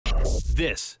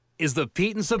This is the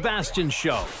Pete and Sebastian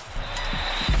Show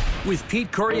with Pete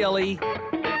Correale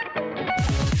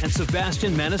and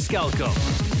Sebastian Maniscalco.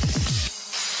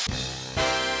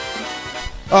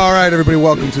 All right, everybody,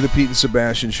 welcome to the Pete and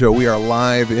Sebastian Show. We are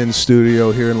live in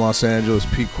studio here in Los Angeles.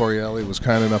 Pete Correale was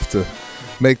kind enough to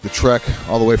make the trek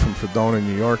all the way from Fredonia,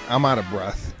 New York. I'm out of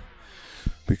breath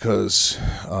because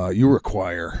you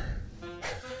require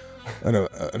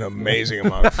an amazing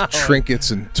amount of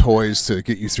trinkets and toys to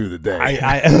get you through the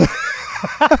day.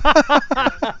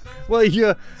 Well,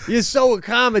 you're so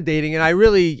accommodating, and I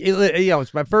really,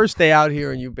 it's my first day out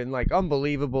here, and you've been like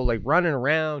unbelievable, like running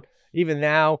around. Even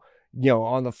now,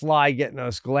 on the fly, getting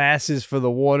us glasses for the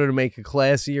water to make it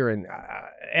classier. And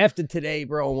after today,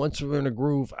 bro, once we're in a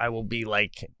groove, I will be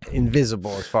like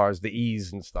invisible as far as the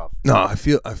ease and stuff. No, I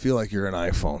feel like you're an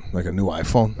iPhone, like a new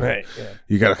iPhone. Right. Yeah.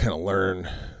 You got to kind of learn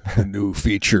the new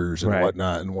features and right.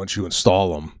 whatnot, and once you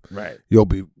install them, right, you'll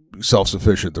be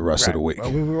self-sufficient the rest of the week.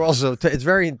 Well, we were also it's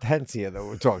very intense here, though.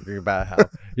 We're talking about how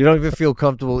you don't even feel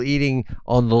comfortable eating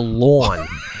on the lawn.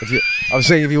 I was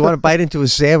saying, if you want to bite into a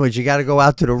sandwich, you got to go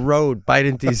out to the road, bite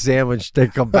into your sandwich,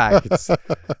 then come back.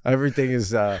 Everything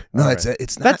is no, right.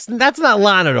 It's not. That's not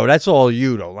Lana though. That's all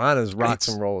you though. Lana's rock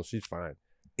and roll. She's fine.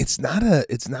 It's not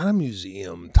a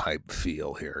museum type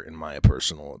feel here, in my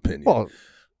personal opinion. Well,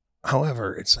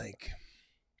 however, it's like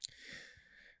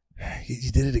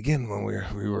you did it again when we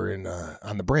were in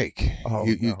on the break. Oh,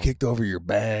 you kicked over your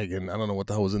bag, and I don't know what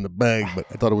the hell was in the bag, but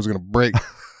I thought it was going to break.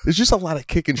 There's just a lot of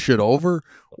kicking shit over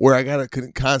where I got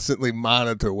to constantly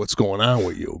monitor what's going on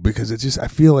with you, because I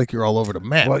feel like you're all over the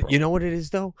map. Well, bro. you know what it is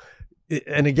though,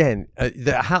 and again,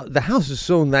 the house is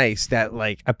so nice that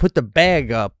like I put the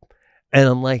bag up. And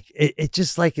I'm like, it's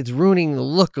just like it's ruining the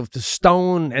look of the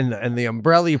stone and the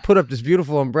umbrella. You put up this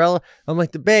beautiful umbrella. I'm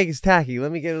like, the bag is tacky.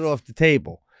 Let me get it off the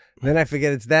table. Then I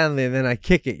forget it's down there. Then I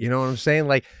kick it. You know what I'm saying?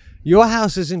 Like, your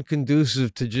house isn't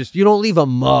conducive to you don't leave a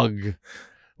mug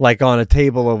like on a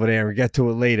table over there and get to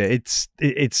it later.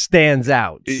 It stands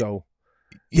out. So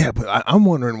yeah, but I'm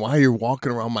wondering why you're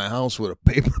walking around my house with a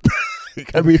paper bag.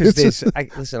 I mean,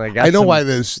 I know why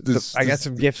this. I got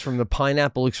some gifts from the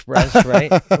Pineapple Express,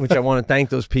 right? Which I want to thank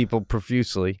those people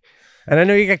profusely. And I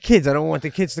know you got kids. I don't want the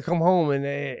kids to come home and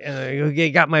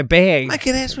they got my bag. My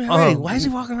kid asked me, hey, why is he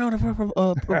walking around with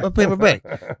a paper bag?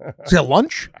 Is he at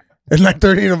lunch at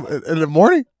 9:30 in the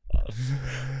morning?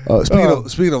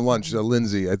 Speaking of lunch,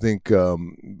 Lindsay, I think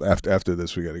after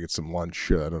this we got to get some lunch.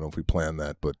 I don't know if we plan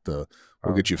that, but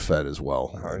we'll get you fed as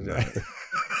well.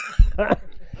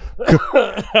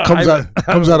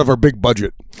 Comes out of our big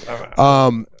budget.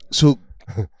 So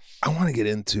I want to get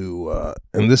into,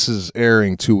 and this is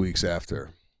airing 2 weeks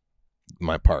after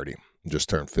my party. Just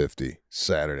turned 50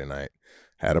 Saturday night.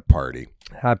 Had a party.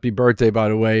 Happy birthday, by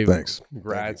the way. Thanks.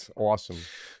 Congrats. Awesome.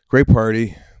 Great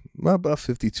party. About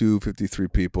 52, 53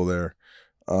 people there.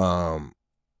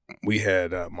 We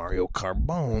had Mario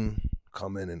Carbone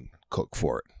come in and cook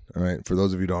for it. All right. For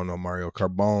those of you who don't know Mario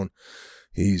Carbone,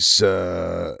 he's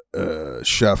a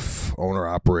chef, owner,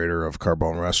 operator of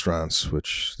Carbone Restaurants,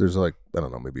 which there's like, I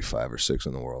don't know, maybe 5 or 6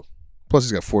 in the world. Plus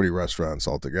he's got 40 restaurants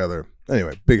altogether.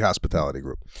 Anyway, big hospitality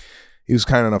group. He was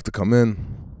kind enough to come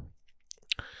in,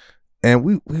 and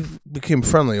we became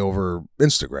friendly over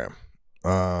Instagram.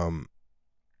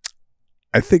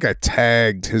 I think I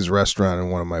tagged his restaurant in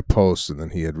one of my posts, and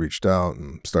then he had reached out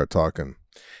and started talking.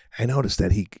 I noticed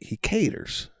that he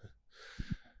caters.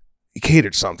 He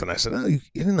catered something. I said, oh, you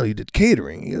didn't know you did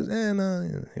catering. He goes,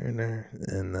 no, here and there.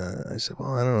 And I said,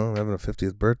 well, I don't know. I'm having a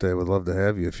 50th birthday. I would love to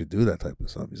have you if you do that type of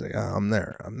stuff. He's like, I'm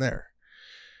there.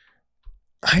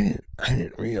 I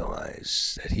didn't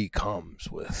realize that he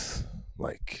comes with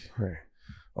like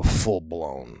a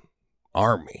full-blown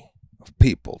army of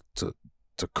people to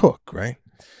like right?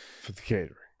 For the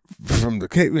catering. From the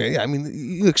catering, yeah. I mean,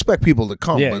 you expect people to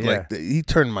come, but yeah. like he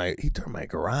turned my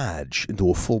garage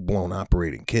into a full blown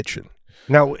operating kitchen.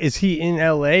 Now, is he in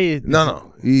L.A.?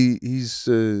 No. He's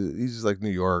like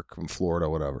New York, from Florida,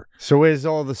 whatever. So where's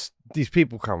all these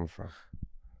people coming from?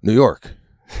 New York.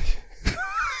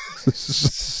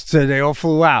 So they all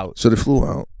flew out. So they flew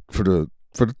out for the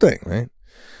thing, right?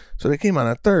 So they came on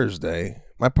a Thursday.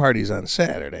 My party's on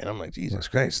Saturday, and I'm like, Jesus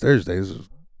Christ, Thursday. It's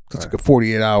like a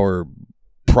 48-hour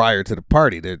prior to the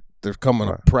party. They're coming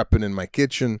up prepping in my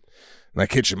kitchen, my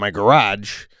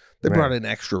garage. They brought in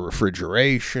extra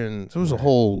refrigeration. So it was a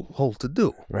whole to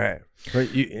do. Right.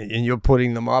 But you're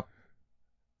putting them up.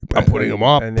 I'm putting them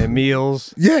up, and their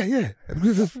meals. Yeah.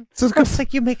 It's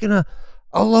like you're making a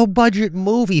low budget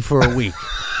movie for a week.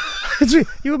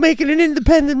 You were making an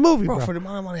independent movie, bro. For the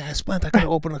amount of money I spent, I could have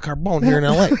opened a Carbone here in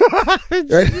L.A.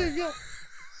 Right?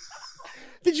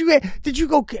 Did you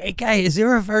go? Hey, is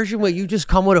there a version where you just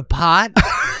come with a pot?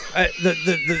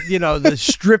 The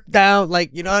stripped down, like,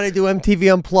 you know how they do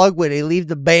MTV Unplugged where they leave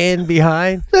the band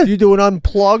behind? You do an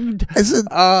unplugged,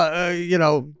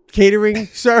 catering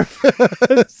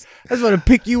service. I just want to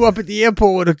pick you up at the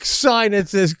airport with a sign that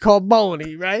says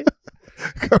Carboni, right?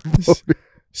 Carboni.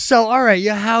 So, all right,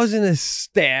 you're housing a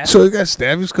staff. So you got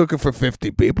staff. He's cooking for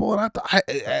 50 people, and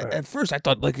at first I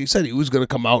thought, like you said, he was going to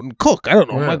come out and cook. I don't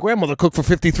know. My grandmother cooked for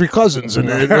 53 cousins, and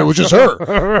it was just her.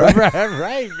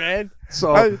 right, man.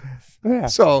 So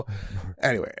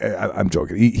anyway, I'm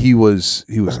joking. He was.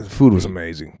 The food was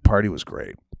amazing. Party was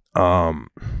great.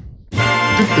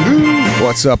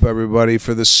 What's up, everybody?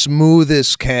 For the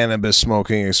smoothest cannabis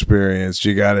smoking experience,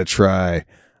 you got to try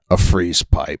a freeze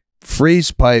pipe. Freeze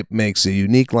Pipe makes a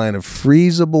unique line of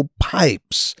freezable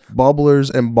pipes,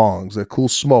 bubblers, and bongs that cool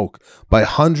smoke by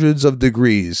hundreds of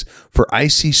degrees for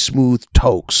icy smooth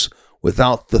tokes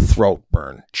without the throat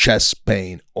burn, chest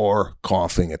pain, or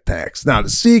coughing attacks. Now, the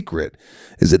secret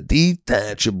is a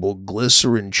detachable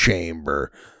glycerin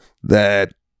chamber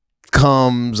that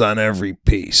comes on every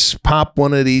piece. Pop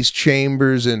one of these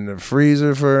chambers in the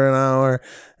freezer for an hour,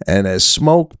 and as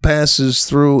smoke passes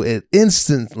through, it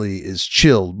instantly is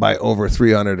chilled by over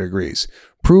 300 degrees.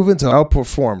 Proven to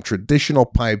outperform traditional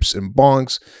pipes and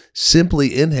bongs,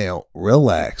 simply inhale,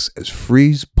 relax, as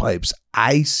Freeze Pipe's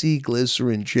icy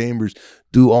glycerin chambers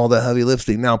do all the heavy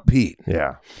lifting. Now, Pete,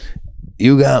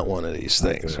 you got one of these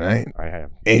things, right? I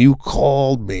have. And you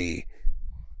called me,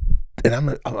 and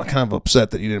I'm kind of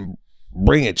upset that you didn't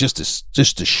bring it just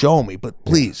to show me, but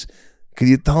please, can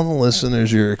you tell the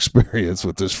listeners your experience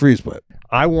with this freeze pipe?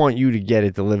 I want you to get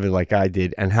it delivered like I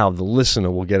did, and how the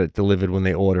listener will get it delivered when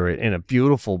they order it in a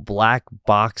beautiful black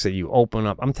box that you open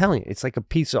up. I'm telling you, it's like a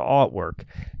piece of artwork.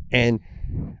 And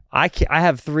I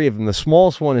have 3 of them. The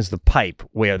smallest one is the pipe,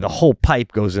 where the whole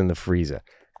pipe goes in the freezer.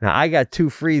 Now, I got 2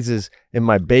 freezers in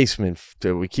my basement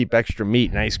we keep extra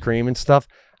meat and ice cream and stuff.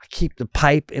 I keep the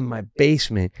pipe in my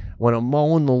basement. When I'm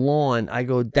mowing the lawn, I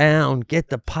go down, get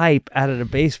the pipe out of the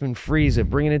basement freezer,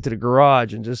 bring it into the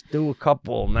garage, and just do a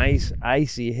couple nice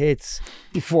icy hits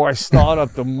before I start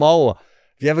up the mower.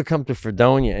 If you ever come to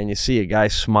Fredonia and you see a guy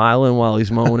smiling while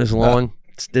he's mowing his lawn,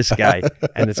 it's this guy,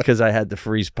 and it's because I had the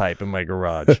freeze pipe in my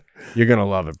garage. You're going to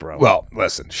love it, bro. Well,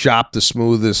 listen, shop the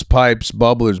smoothest pipes,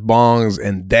 bubblers, bongs,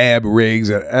 and dab rigs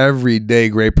at everyday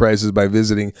great prices by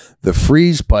visiting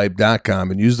thefreezepipe.com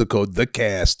and use the code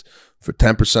thecast for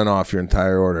 10% off your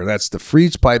entire order. That's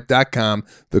thefreezepipe.com,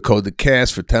 the code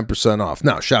thecast for 10% off.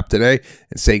 Now, shop today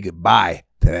and say goodbye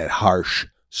to that harsh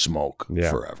smoke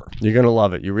forever. You're going to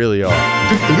love it. You really are.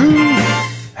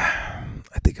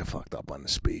 I think I fucked up on the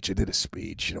speech. I did a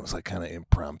speech, and it was like kind of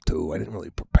impromptu. I didn't really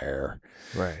prepare.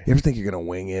 Right. You ever think you're going to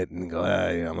wing it and go,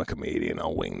 I'm a comedian,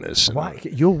 I'll wing this? Why?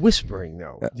 You're whispering,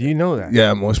 though. Do you know that?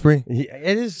 Yeah, I'm whispering?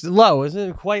 It is low. Isn't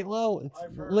it quite low? It's,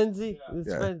 Lindsay,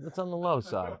 it's on the low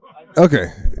side. Okay.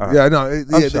 Yeah, no.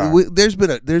 There's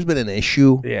been an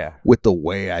issue with the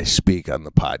way I speak on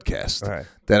the podcast,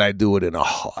 that I do it in a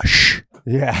hush.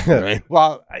 Yeah. Right?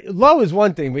 Well, low is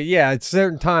one thing, but at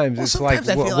certain times it's like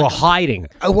we're hiding.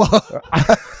 I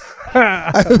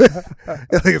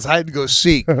think it's hide and go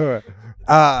seek. No,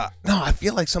 I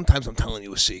feel like sometimes I'm telling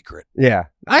you a secret. Yeah.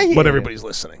 But everybody's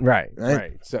listening. Right.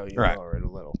 So you know it a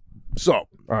little. So, all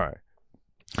right.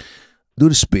 Do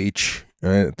the speech.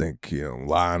 Right? I think,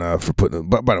 Lana for putting,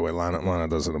 but by the way, Lana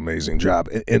does an amazing job.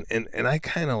 And I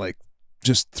kind of like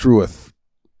just threw a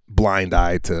blind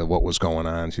eye to what was going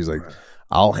on. She's like,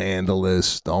 I'll handle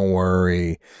this. Don't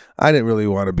worry. I didn't really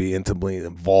want to be intimately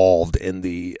involved in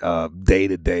the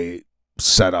day-to-day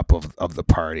setup of the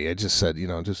party. I just said,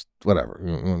 just whatever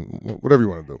you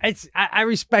want to do. I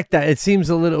respect that. It seems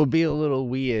a little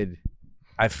weird,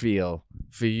 I feel,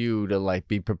 for you to like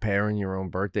be preparing your own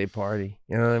birthday party.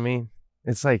 You know what I mean?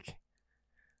 It's like,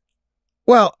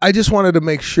 well, I just wanted to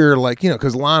make sure,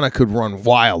 because Lana could run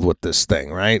wild with this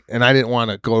thing, right? And I didn't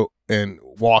want to go and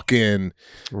walk in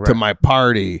to my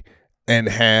party and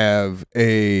have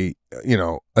a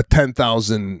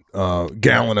 10,000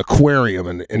 gallon aquarium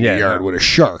in the yard with a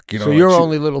shark. So your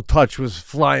only little touch was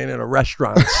flying in a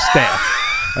restaurant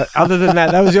staff. Other than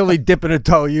that was the only dip in a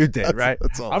toe you did, right?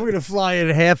 That's all. I'm going to fly in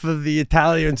half of the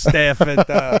Italian staff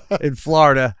in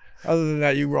Florida. Other than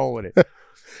that, you roll with it.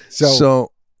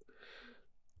 So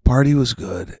party was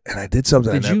good, and I did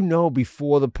something. Did you know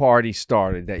before the party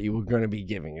started that you were going to be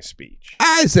giving a speech?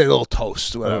 I said a little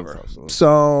toast, whatever.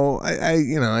 So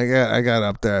I got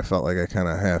up there. I felt like I kind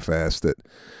of half-assed it,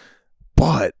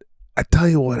 but I tell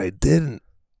you what I didn't,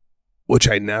 which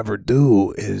I never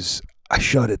do, is I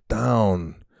shut it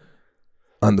down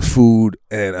on the food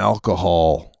and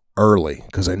alcohol early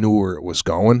because I knew where it was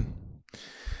going.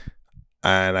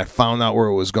 And I found out where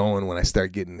it was going when I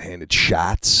started getting handed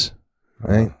shots.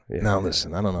 Right? Now,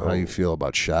 listen, I don't know how you feel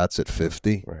about shots at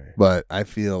 50, but I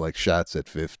feel like shots at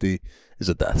 50 is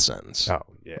a death sentence. Oh,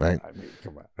 yeah. Right? I mean,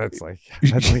 come on. That's like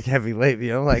heavy weight.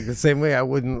 You know, like the same way I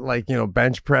wouldn't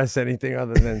bench press anything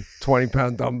other than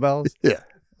 20-pound dumbbells. Yeah.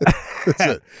 That's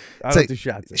it. I don't do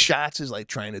shots. Shots is like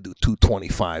trying to do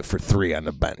 225 for 3 on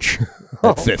the bench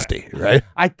at 50, right?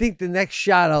 I think the next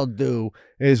shot I'll do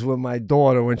is with my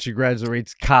daughter when she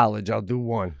graduates college. I'll do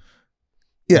one.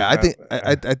 Yeah,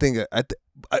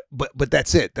 but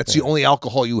that's it. That's the only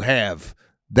alcohol you have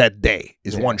that day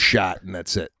is one shot, and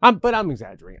that's it. But I'm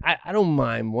exaggerating. I don't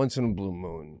mind once in a blue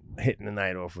moon hitting the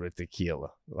night off with a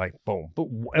tequila, like boom. But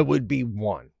it would be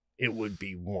one. It would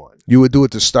be one. You would do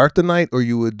it to start the night, or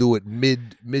you would do it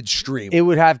midstream? It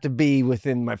would have to be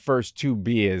within my first 2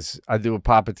 beers. I do a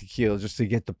pop of tequila just to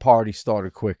get the party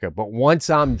started quicker. But once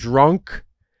I'm drunk,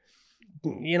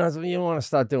 you don't want to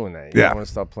start doing that. You don't want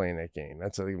to start playing that game.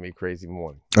 That's going to be a crazy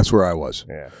morning. That's where I was.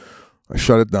 Yeah. I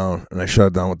shut it down, and I shut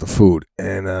it down with the food.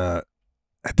 And I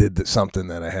did something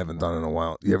that I haven't done in a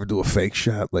while. You ever do a fake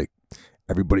shot? Like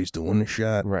everybody's doing the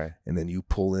shot, right? And then you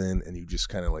pull in, and you just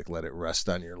kind of like let it rest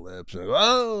on your lips, and go,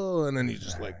 oh, and then you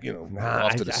just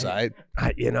off to the side.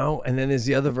 And then there's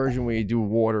the other version where you do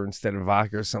water instead of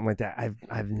vodka or something like that.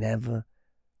 I've never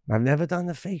done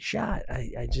the fake shot.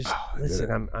 I just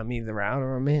listen. I'm either out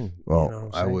or I'm in. Well,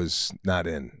 I was not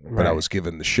in, but I was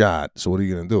given the shot. So what are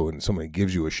you gonna do? And somebody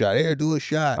gives you a shot. Here, do a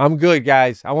shot. I'm good,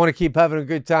 guys. I want to keep having a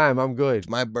good time. I'm good. It's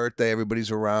my birthday.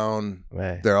 Everybody's around.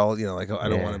 Right. They're all I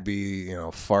don't want to be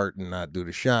fart and not do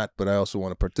the shot, but I also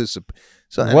want to participate.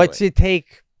 So anyway. What's your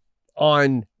take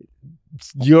on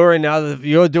you're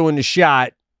doing the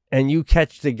shot and you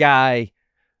catch the guy?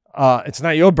 It's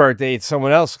not your birthday, it's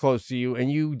someone else close to you, and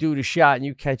you do the shot and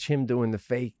you catch him doing the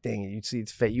fake thing and you see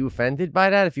it's fake. You offended by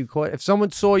that? If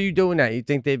someone saw you doing that, you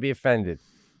think they'd be offended?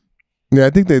 Yeah, I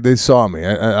think they saw me.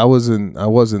 I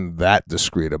wasn't that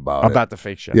discreet about the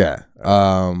fake shot. Yeah.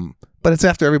 But it's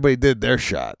after everybody did their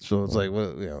shot. So it's like,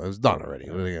 well, it was done already.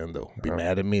 What are they going to do? Be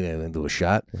mad at me? They didn't do a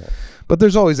shot? Yeah. But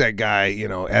there's always that guy,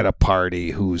 at a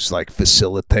party who's like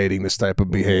facilitating this type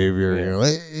of behavior. Yeah.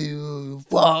 Hey, you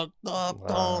fucked up,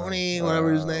 Tony,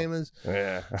 whatever his name is.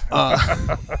 Yeah.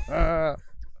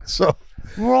 So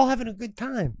we're all having a good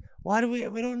time. Why do we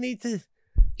don't need to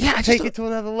take it to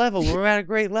another level? We're at a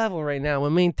great level right now.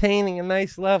 We're maintaining a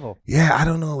nice level. Yeah, I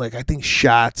don't know. Like, I think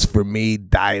shots for me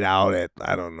died out at,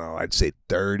 I don't know, I'd say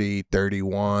 30,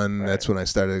 31. Right. That's when I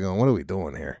started going, what are we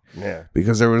doing here? Yeah.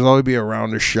 Because there would always be a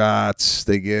round of shots.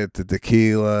 They get the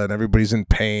tequila and everybody's in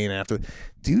pain after.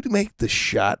 Do you make the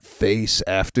shot face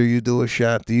after you do a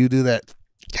shot? Do you do that?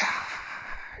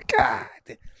 God.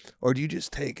 Or do you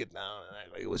just take it down?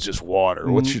 It was just water.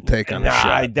 What's your take on the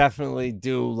shot? I definitely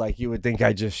do. Like, you would think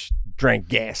I just drank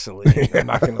gasoline. I'm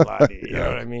not going to lie to you. You know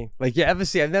what I mean? Like, you ever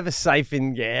see, I've never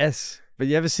siphoned gas, but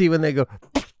you ever see when they go,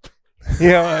 you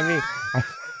know what I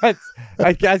mean?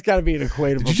 That's got to be an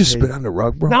equatable. Did you just spit on the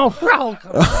rug, bro? No, bro.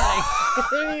 Come on.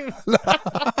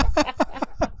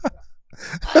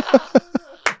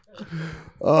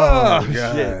 Oh,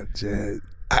 God. Shit.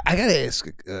 I got to ask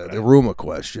the room a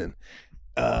question.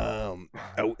 Have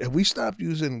we stopped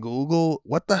using Google?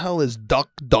 What the hell is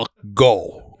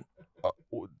DuckDuckGo?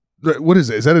 What is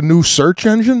it? Is that a new search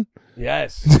engine?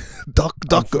 Yes.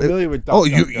 DuckDuckGo. I'm familiar with DuckDuckGo. Oh,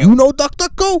 you know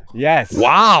DuckDuckGo? Yes.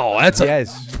 Wow, that's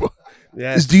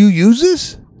yes. Do you use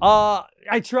this?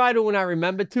 I try to when I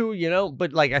remember to,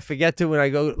 but like I forget to when I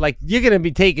go. Like, you're gonna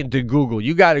be taken to Google.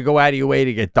 You got to go out of your way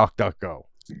to get DuckDuckGo.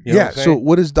 So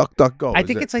what is DuckDuckGo? I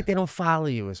think it's like they don't follow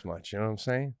you as much. You know what I'm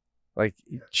saying? Like,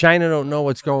 China don't know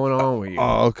what's going on with you.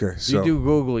 Oh, okay. So you do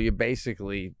Google, you're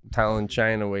basically telling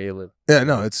China where you live. Yeah,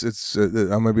 no, it's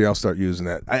maybe I'll start using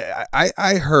that.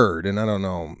 I heard, and I don't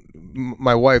know,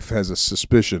 my wife has a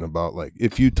suspicion about, like,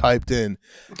 if you typed in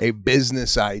a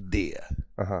business idea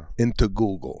into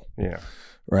Google,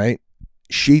 right?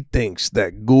 She thinks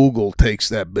that Google takes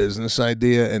that business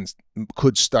idea and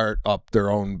could start up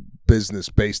their own business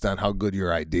based on how good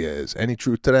your idea is. Any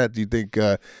truth to that? Do you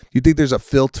think there's a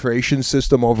filtration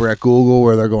system over at Google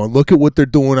where they're going, look at what they're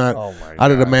doing out of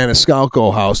the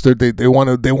Maniscalco house? They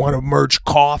want to merge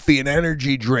coffee and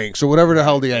energy drinks or whatever the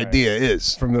hell the idea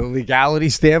is. From the legality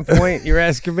standpoint, you're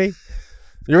asking me?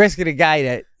 You're asking a guy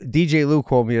that DJ Lou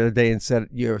called me the other day and said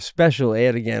your special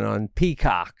ad again on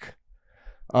Peacock.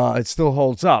 It still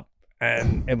holds up,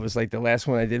 and it was like the last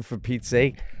one I did for Pete's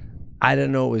sake. I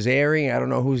don't know it was airing. I don't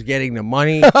know who's getting the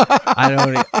money. I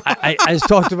I just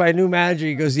talked to my new manager.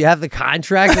 He goes, "Do you have the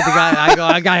contract with the guy?" I go,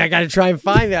 I got to try and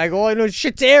find it. I go, "I know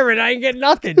shit's airing. I ain't getting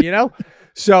nothing, you know."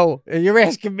 So you're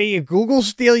asking me if Google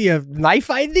steal your knife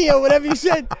idea or whatever you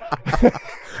said?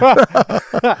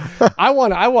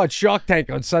 I watch Shark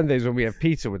Tank on Sundays when we have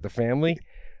pizza with the family.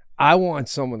 I want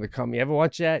someone to come. You ever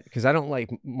watch that? Because I don't like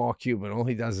Mark Cuban. All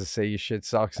he does is say your shit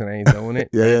sucks and I ain't doing it.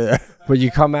 Yeah. But you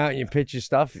come out and you pitch your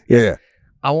stuff. Yeah.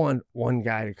 I want one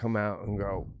guy to come out and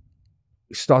go,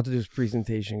 start to do his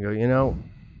presentation and go, you know,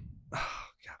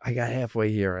 I got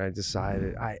halfway here and I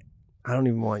decided I don't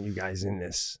even want you guys in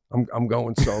this. I'm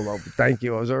going solo, but thank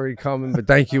you. I was already coming, but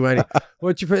thank you anyway.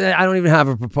 I don't even have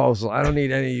a proposal. I don't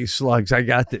need any of you slugs. I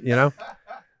got it, you know?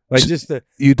 Like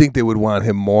you think they would want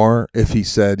him more if he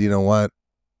said, you know what,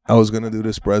 I was going to do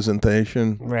this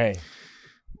presentation. Right.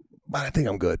 But I think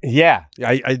I'm good. Yeah,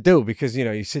 I do, because, you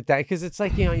know, you sit down, because it's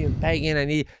like, you know, you're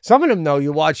begging. Some of them know,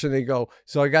 you watch and they go,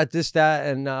 so I got this, that,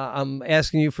 and I'm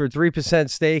asking you for a 3%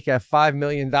 stake at $5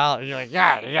 million. You're like,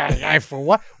 yeah, for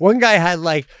what? One guy had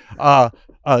like a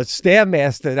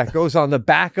Stairmaster that goes on the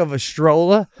back of a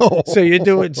stroller. So you're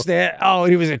doing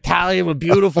he was Italian with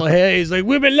beautiful hair. He's like,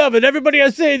 women love it. Everybody I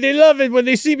say they love it when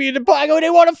they see me in the park. I go,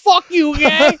 they want to fuck you,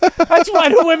 gang. That's why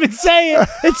the women say it.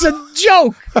 It's a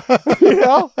joke, you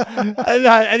know.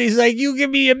 And he's like, you give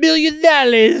me $1 million.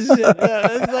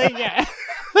 It's like, yeah.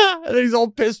 And he's all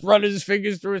pissed, running his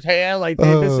fingers through his hair like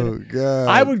that. God.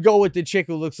 I would go with the chick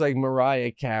who looks like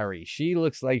Mariah Carey. She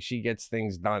looks like she gets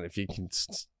things done. If you can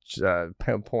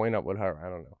point up with her, I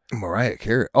don't know. Mariah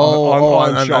Carey.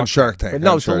 On Shark Tank. But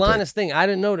no, Solana's thing, I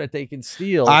didn't know that they could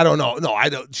steal. I don't know. No, I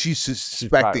don't. She's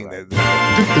suspecting that.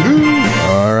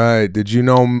 All right. Did you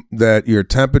know that your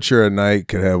temperature at night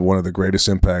could have one of the greatest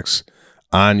impacts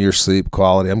on your sleep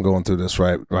quality? I'm going through this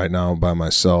right now by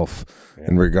myself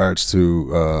in regards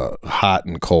to hot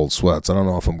and cold sweats. I don't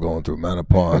know if I'm going through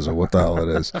menopause or what the hell it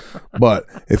is. But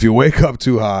if you wake up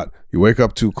too hot, you wake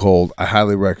up too cold, I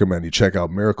highly recommend you check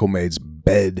out Miracle Made's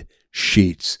bed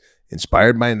sheets.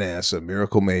 Inspired by NASA,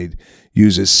 Miracle Made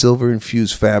uses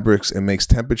silver-infused fabrics and makes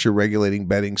temperature-regulating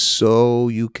bedding so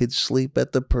you could sleep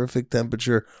at the perfect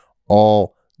temperature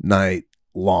all night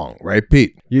long. Right,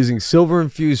 Pete? Using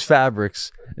silver-infused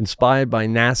fabrics inspired by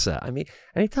NASA. I mean,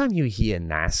 anytime you hear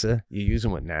NASA, you're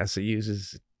using what NASA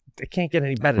uses. It can't get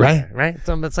any better, right?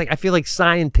 So it's like, I feel like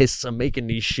scientists are making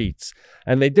these sheets,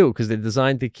 and they do, because they're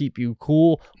designed to keep you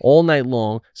cool all night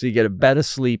long, so you get a better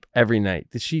sleep every night.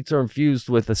 The sheets are infused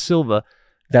with a silver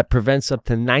that prevents up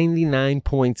to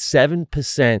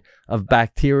 99.7% of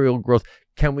bacterial growth.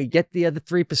 Can we get the other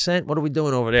 3%? What are we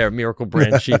doing over there, Miracle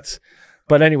Brand sheets?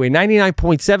 But anyway,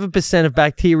 99.7% of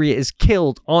bacteria is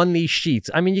killed on these sheets.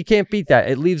 I mean, you can't beat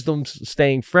that. It leaves them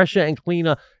staying fresher and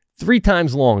cleaner 3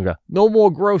 times longer. No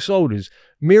more gross odors.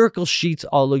 Miracle sheets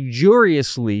are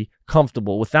luxuriously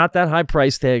comfortable without that high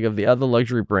price tag of the other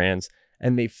luxury brands,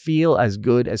 and they feel as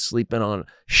good as sleeping on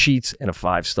sheets in a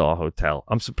 5-star hotel.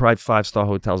 I'm surprised 5-star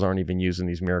hotels aren't even using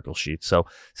these Miracle sheets. So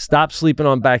stop sleeping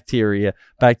on bacteria.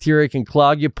 Bacteria can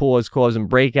clog your pores, causing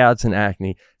breakouts and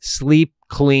acne. Sleep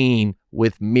clean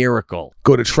with Miracle.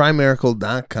 Go to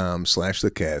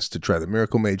trymiracle.com/thecast to try the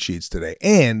Miracle Made sheets today.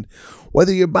 And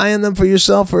whether you're buying them for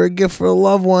yourself or a gift for a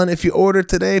loved one, if you order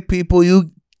today, people,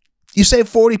 you save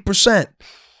 40%.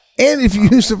 And if you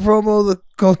use the promo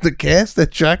code thecast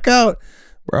at checkout,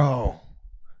 bro,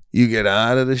 you get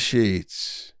out of the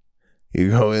sheets.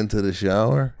 You go into the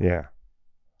shower. Yeah.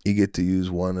 You get to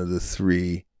use one of the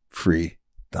 3 free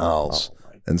towels.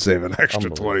 And save an extra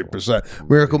 20%.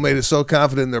 Miracle Made is so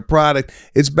confident in their product,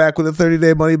 it's back with a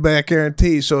 30-day money-back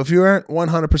guarantee. So if you aren't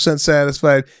 100%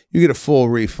 satisfied, you get a full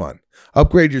refund.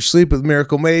 Upgrade your sleep with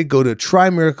Miracle Made. Go to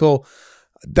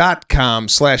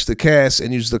trymiracle.com/thecast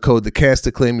and use the code thecast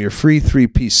to claim your free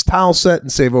 3-piece towel set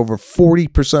and save over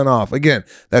 40% off. Again,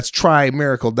 that's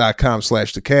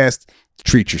trymiracle.com/thecast.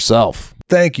 Treat yourself.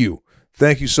 Thank you.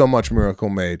 Thank you so much, Miracle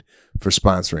Made, for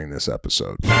sponsoring this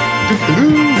episode.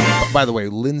 By the way,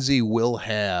 Lindsay will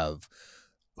have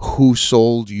Who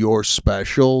Sold Your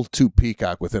Special to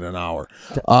Peacock within an hour.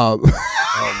 Oh,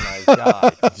 my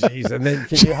God. Jeez. And then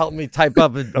can you help me type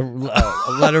up a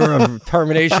letter of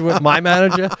termination with my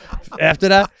manager after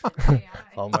that?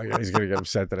 Oh, my God. He's going to get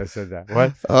upset that I said that.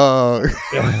 What?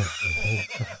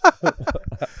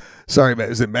 Sorry, Matt.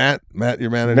 Is it Matt? Matt,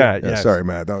 your manager? Matt, yes. Sorry,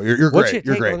 Matt. No, you're great. What's your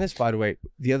you're take great on this, by the way?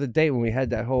 The other day when we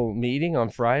had that whole meeting on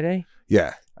Friday,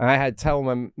 yeah, I had to tell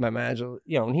my manager,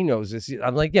 you know, and he knows this.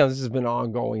 I'm like, this has been an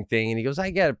ongoing thing. And he goes, I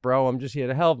get it, bro. I'm just here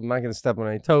to help. I'm not going to step on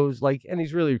any toes. Like, and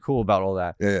he's really cool about all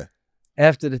that. Yeah.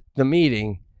 After the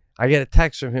meeting, I get a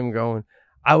text from him going,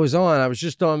 I was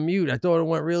just on mute. I thought it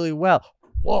went really well.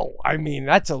 Whoa, I mean,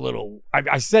 that's a little,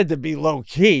 I said to be low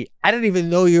key. I didn't even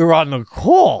know you were on the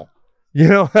call. You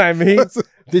know what I mean?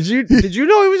 Did you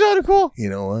know he was on the call? You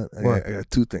know what? I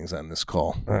got two things on this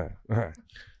call. All right.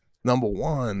 Number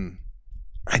one,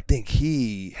 I think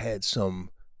he had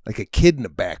like a kid in the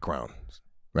background,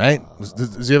 right?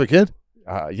 Does he have a kid?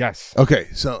 Yes. Okay,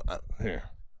 so here.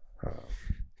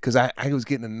 Because I was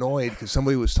getting annoyed because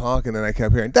somebody was talking and I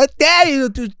kept hearing, "That's daddy,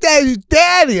 that's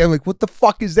daddy." I'm like, what the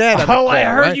fuck is that? I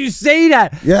heard you say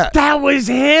that. Yeah. That was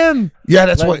him. Yeah,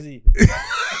 that's Lindsay,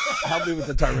 help me with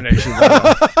the termination.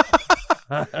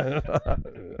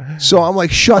 So I'm like,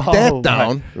 shut that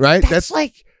down, right? That's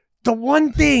like the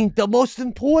one thing, the most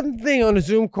important thing on the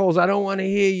Zoom calls. I don't want to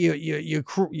hear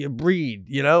your breed,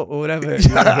 or whatever.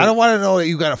 I don't want to know that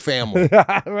you got a family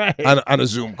right on a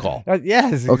Zoom call.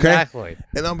 Yes, exactly. Okay?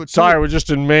 And number two, sorry, we're just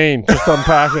in Maine, just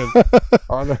unpacking.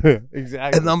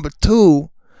 Exactly. And number two,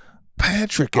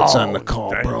 Patrick gets on the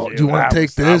call, bro. Do you want to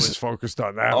take this? I was focused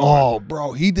on that. Oh,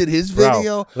 bro, he did his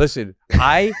video. Listen,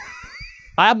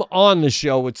 I'm on the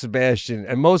show with Sebastian,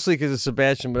 and mostly because of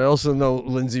Sebastian, but I also know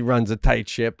Lindsay runs a tight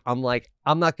ship. I'm like,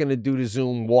 I'm not going to do the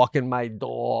Zoom walking my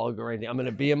dog or anything. I'm going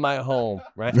to be in my home,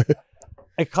 right?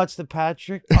 It cuts to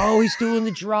Patrick. Oh, he's doing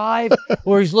the drive,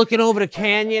 or he's looking over the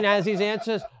canyon as he's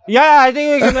answers. Yeah, I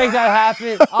think we can make that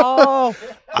happen. Oh,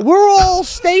 we're all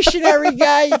stationary,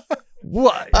 guy.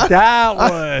 What that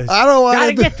was? I don't want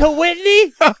to get to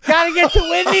Whitney. Gotta get to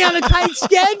Whitney on a tight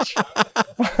sketch.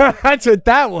 That's what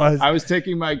that was. I was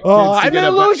taking my kids. I'm gonna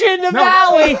lose you in the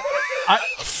valley.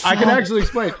 I can actually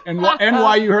explain and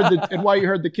why you heard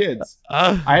the kids.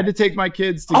 I had to take my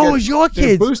kids to it was your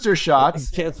kids booster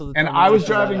shots, and I was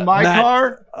driving my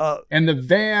car, and the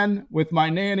van with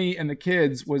my nanny and the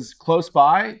kids was close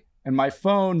by. And my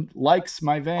phone likes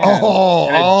my van.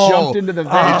 And it jumped into the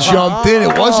van. It jumped in.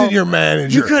 It wasn't your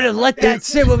manager. You could have let that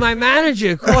sit with my manager.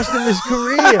 It cost him his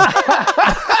career.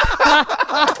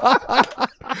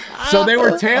 So they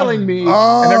were tailing me.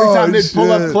 And every time they'd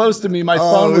pull up close to me, my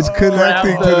phone was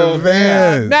connecting to the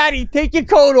van. Maddie, take your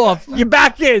coat off. You're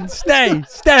back in. Stay.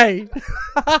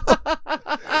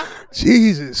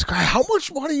 Jesus Christ. How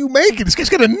much money are you making? This guy's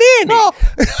got a nanny. No.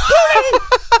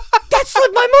 That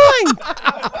slipped my mind.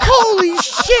 Holy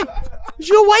shit. Is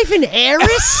your wife an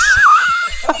heiress?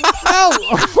 No.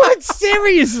 What?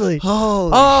 Seriously?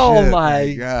 Oh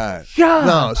my God.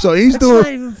 No, so he's That's not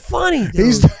even funny,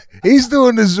 dude. He's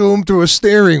doing the Zoom through a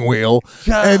steering wheel,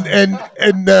 and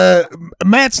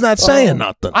Matt's not saying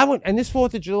nothing. I went, and this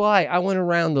 4th of July, I went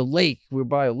around the lake. We were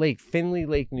by a lake, Finley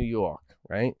Lake, New York,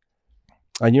 right?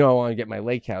 And I want to get my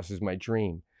lake house is my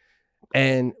dream.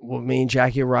 And me and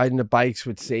Jackie are riding the bikes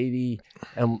with Sadie,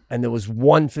 and there was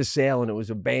one for sale, and it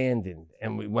was abandoned.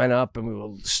 And we went up, and we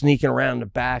were sneaking around the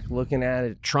back, looking at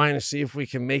it, trying to see if we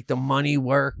can make the money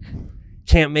work.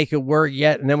 Can't make it work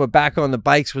yet. And then we're back on the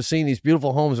bikes. We're seeing these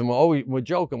beautiful homes, and we're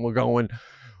joking. We're going,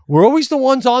 we're always the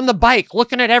ones on the bike,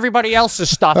 looking at everybody else's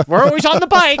stuff. We're always on the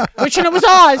bike, wishing it was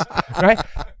ours, right?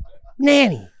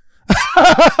 Nanny.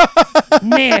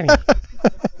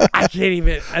 I can't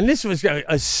even, and this was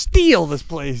a steal, this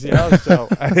place, so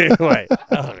anyway,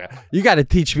 you got to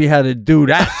teach me how to do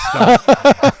that stuff.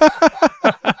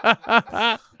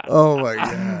 Oh my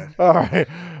God. All right,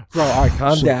 bro, all right,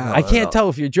 calm down. I can't tell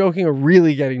if you're joking or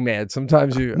really getting mad.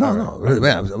 Sometimes you No, really,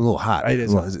 man, I'm a little hot. It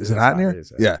is. Is it hot in here?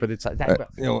 Yeah, but it's that.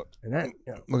 And that,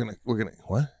 we're gonna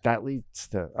what? That leads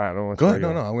to, I don't know. Go ahead.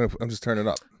 No, I'm just turning it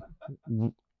up.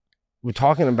 We're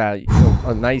talking about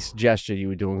a nice gesture you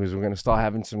were doing, because we're going to start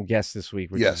having some guests this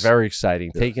week, which is very exciting.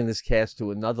 Yeah. Taking this cast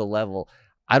to another level.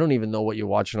 I don't even know what you're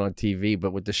watching on TV,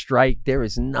 but with the strike, there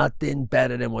is nothing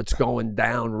better than what's going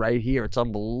down right here. It's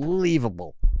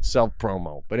unbelievable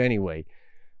self-promo. But anyway,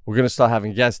 we're going to start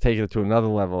having guests, taking it to another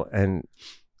level. And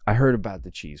I heard about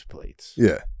the cheese plates.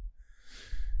 Yeah.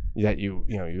 That you're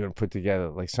gonna put together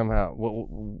like somehow.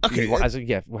 Okay, as a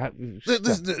gift.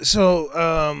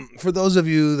 So, for those of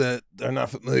you that are not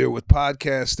familiar with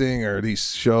podcasting or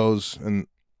these shows, and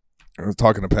I was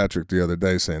talking to Patrick the other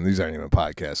day, saying these aren't even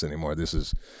podcasts anymore. This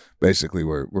is basically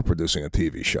we're producing a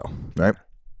TV show, right?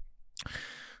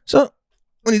 So,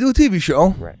 when you do a TV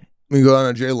show, right? You go on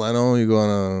a Jay Leno, you go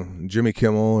on a Jimmy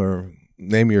Kimmel, or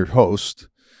name your host,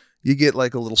 you get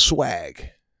like a little swag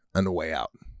on the way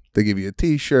out. They give you a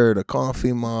T-shirt, a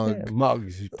coffee mug. Yeah,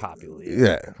 mugs is popular.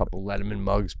 Yeah. A couple Letterman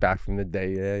mugs back from the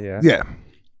day. Yeah.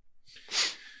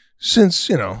 Since,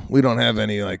 we don't have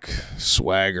any like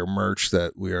swag or merch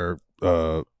that we are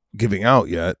giving out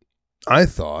yet, I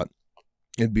thought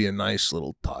it'd be a nice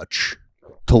little touch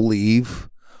to leave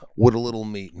with a little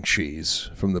meat and cheese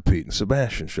from the Pete and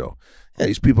Sebastian show. Yeah,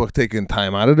 these people are taking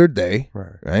time out of their day,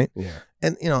 right? Yeah.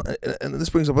 And, and this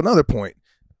brings up another point.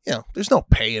 There's no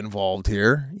pay involved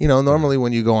here. Normally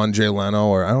when you go on Jay Leno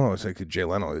or I don't know, it's like Jay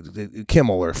Leno,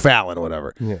 Kimmel or Fallon or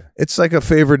whatever, it's like a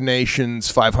favored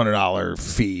nation's $500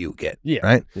 fee you get,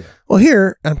 right? Yeah. Well,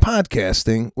 here on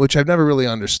podcasting, which I've never really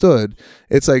understood,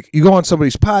 it's like you go on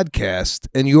somebody's podcast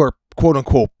and your quote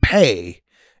unquote pay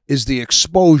is the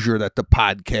exposure that the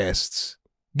podcasts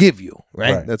give you,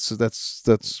 right? That's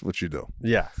what you do.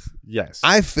 Yeah. Yes.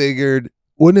 I figured,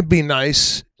 wouldn't it be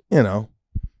nice,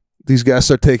 these guys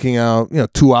are taking out,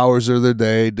 2 hours of their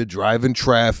day to drive in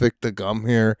traffic to come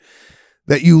here,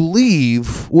 that you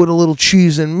leave with a little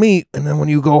cheese and meat, and then when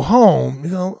you go home,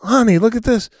 you go, honey, look at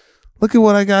this. Look at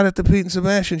what I got at the Pete and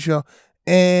Sebastian show.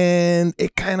 And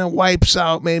it kind of wipes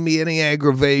out maybe any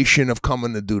aggravation of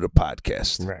coming to do the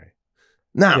podcast. Right.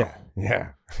 Now,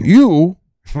 you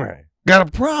got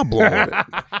a problem with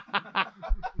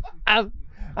it.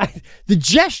 The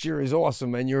gesture is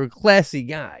awesome, and you're a classy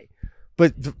guy.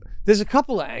 But there's a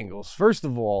couple of angles. First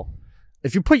of all,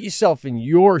 if you put yourself in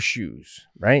your shoes,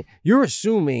 right, you're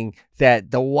assuming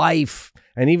that the wife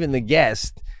and even the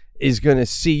guest is going to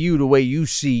see you the way you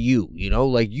see you,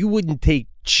 like you wouldn't take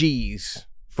cheese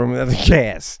from another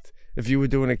cast if you were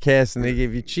doing a cast and they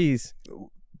gave you cheese.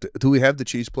 Do we have the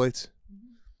cheese plates?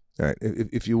 All right,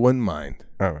 if you wouldn't mind.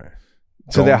 All right.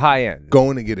 So they're high end.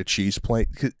 Going to get a cheese plate,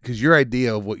 because your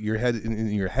idea of what your head in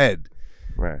your head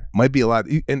might be a lot.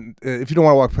 And if you don't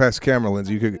want to walk past the camera,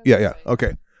 Lindsay, you could. Yeah.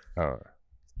 Okay. I'm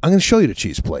going to show you the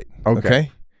cheese plate.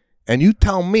 Okay. And you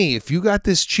tell me if you got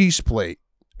this cheese plate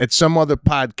at some other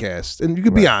podcast, and you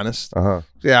could be honest.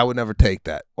 Yeah, I would never take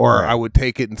that, or I would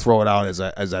take it and throw it out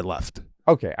as I left.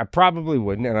 Okay, I probably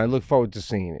wouldn't, and I look forward to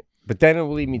seeing it. But then it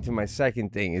will lead me to my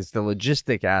second thing: is the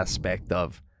logistic aspect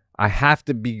of I have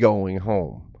to be going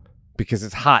home because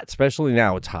it's hot, especially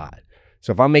now it's hot.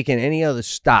 So if I'm making any other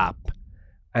stop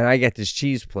and I get this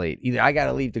cheese plate, either I got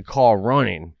to leave the car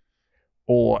running,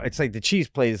 or it's like the cheese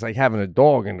plate is like having a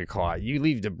dog in the car. You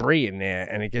leave debris in there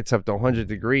and it gets up to 100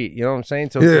 degrees. You know what I'm saying?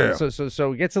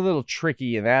 So it gets a little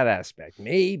tricky in that aspect.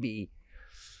 Maybe,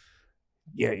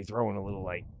 you're throwing a little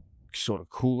like sort of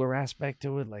cooler aspect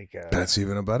to it. Like that's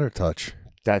even a better touch.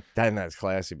 That's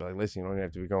classy. But like, listen, you don't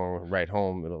have to be going right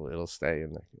home. It'll stay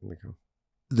in the car.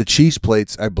 The cheese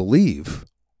plates, I believe,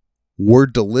 were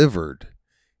delivered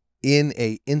in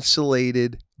a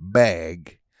insulated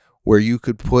bag where you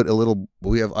could put a little,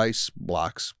 we have ice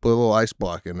blocks, put a little ice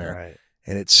block in there,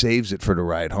 and it saves it for the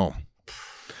ride home.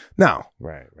 Now,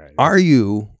 are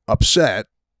you upset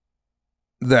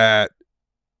that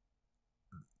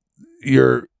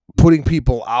you're putting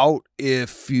people out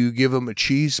if you give them a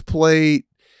cheese plate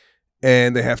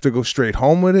and they have to go straight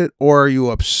home with it? Or are you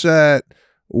upset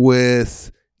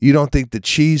with, you don't think the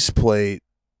cheese plate,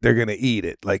 they're going to eat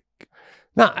it? Like,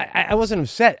 no, I wasn't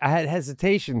upset. I had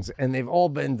hesitations, and they've all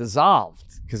been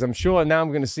dissolved because I'm sure now I'm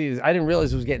going to see this. I didn't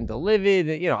realize it was getting delivered.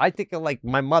 I think of like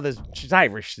my mother's, she's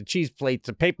Irish, the cheese plate's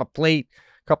a paper plate,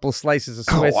 a couple of slices of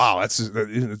Swiss. Oh, wow.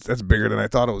 That's bigger than I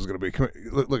thought it was going to be.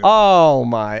 Look oh,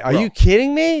 my. Are you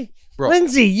kidding me? Bro.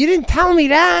 Lindsay, you didn't tell me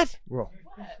that. Bro.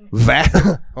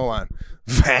 Hold on.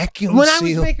 Vacuum when sealed.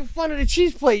 I was making fun of the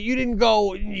cheese plate, you didn't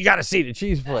go, you got to see the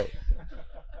cheese plate.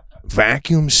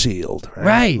 Vacuum sealed.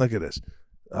 Right. Look at this.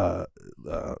 I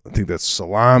think that's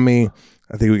salami.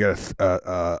 I think we got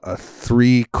a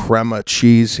 3 crema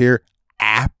cheese here.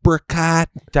 Apricot.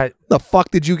 The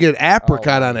fuck did you get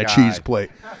apricot on a cheese plate?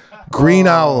 Green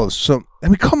olives.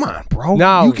 Come on, bro.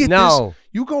 No, you get this.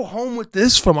 You go home with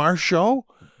this from our show.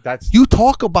 That's you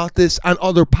talk about this on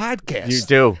other podcasts. You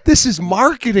do. This is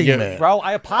marketing, man. Bro,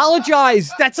 I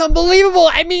apologize. That's unbelievable.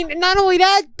 I mean, not only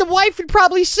that, the wife would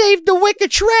probably save the wicker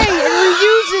tray and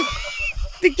reuse it.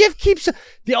 The gift keeps.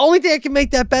 The only thing that can make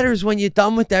that better is when you're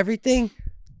done with everything,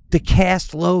 the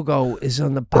cast logo is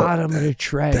on the bottom of the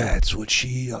tray. That's what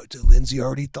Lindsay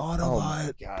already thought of. Oh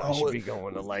my God, I should be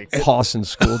going to like Parsons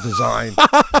School Design.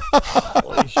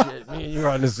 Holy shit, me and you're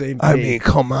on the same page. I mean,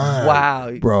 come on.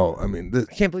 Wow. Bro, I mean.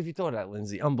 I can't believe you thought of that,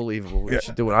 Lindsay. Unbelievable. We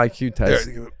should do an IQ test.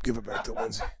 Yeah, give it back to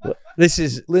Lindsay. This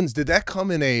is. Lindsay, did that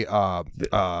come in a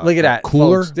look at that,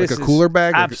 cooler? Folks, like a cooler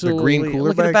bag? Absolutely. The green cooler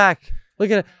look bag? Look at the back.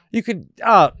 Look at it. You could.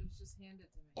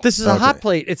 This is a hot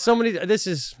plate. It's so many. This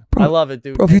is. Bro, I love it,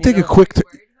 dude. Bro, if you take a quick.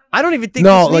 I don't even think.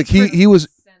 No, like he was.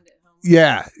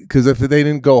 Yeah, because if they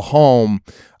didn't go home,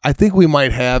 I think we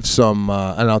might have some.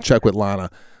 And I'll check with Lana.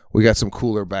 We got some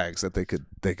cooler bags that they could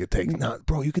take. Now,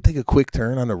 bro, you could take a quick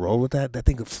turn on the road with that. That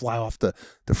thing could fly off the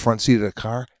front seat of the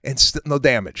car and no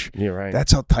damage. You're right.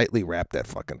 That's how tightly wrapped that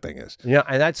fucking thing is. Yeah,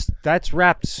 and that's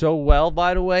wrapped so well,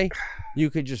 by the way. You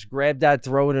could just grab that,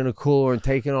 throw it in a cooler, and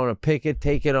take it on a picket,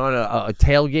 take it on a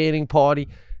tailgating party.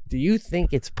 Do you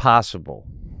think it's possible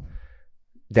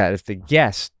that if the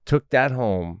guest took that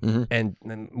home and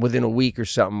within a week or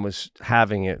something was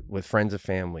having it with friends or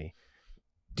family,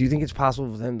 do you think it's possible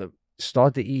for them to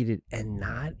start to eat it and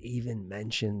not even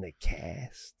mention the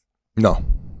cast? No.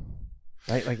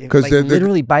 Right? Like, if, like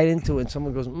literally bite into it and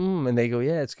someone goes, and they go,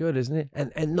 yeah, it's good, isn't it?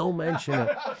 And no mention it.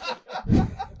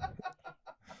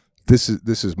 This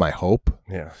is my hope.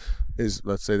 Yeah. Is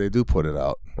let's say they do put it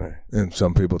out, right. and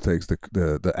some people takes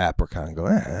the apricot and go,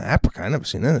 apricot, I never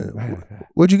seen that. Right.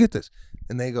 Where'd you get this?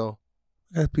 And they go,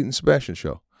 I got Pete and Sebastian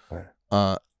show. Right.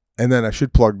 And then I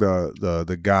should plug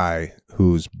the guy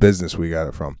whose business we got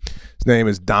it from. His name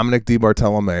is Dominic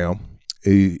DiBartolomeo.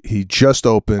 He just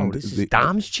opened. This is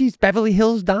Dom's Cheese, Beverly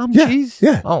Hills Dom's Cheese.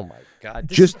 Yeah. Oh my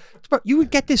God! You would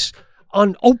get this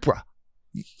on Oprah.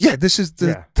 Yeah, this is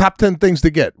the top 10 things to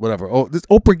get. Whatever. Oh,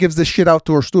 Oprah gives this shit out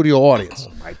to her studio audience.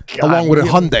 Oh my God! Along with a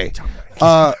Hyundai.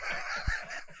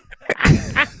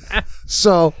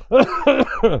 So,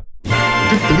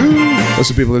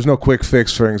 listen, people. There's no quick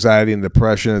fix for anxiety and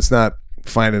depression. It's not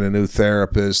finding a new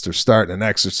therapist or starting an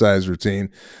exercise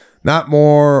routine. Not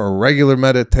more or regular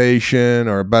meditation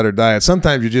or a better diet.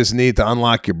 Sometimes you just need to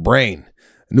unlock your brain,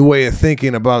 a new way of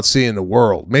thinking about seeing the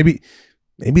world. Maybe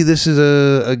this is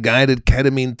a guided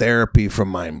ketamine therapy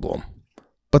from MindBloom.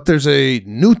 But there's a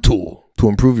new tool to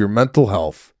improve your mental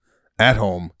health at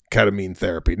home ketamine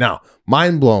therapy. Now,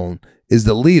 MindBloom is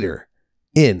the leader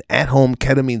in at-home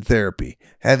ketamine therapy,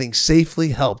 having safely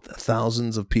helped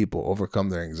thousands of people overcome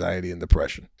their anxiety and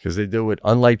depression. Because they do it.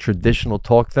 Unlike traditional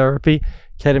talk therapy,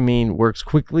 ketamine works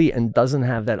quickly and doesn't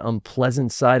have that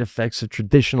unpleasant side effects of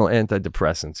traditional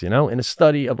antidepressants. In a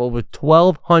study of over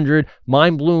 1,200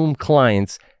 MindBloom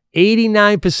clients,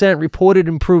 89% reported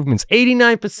improvements,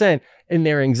 89% in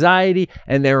their anxiety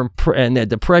and their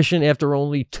depression after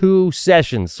only 2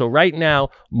 sessions. So right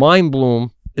now, MindBloom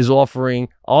is offering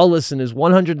all listeners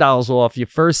 $100 off your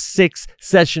first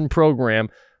 6-session program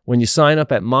when you sign up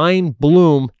at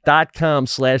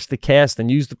mindbloom.com/thecast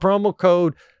and use the promo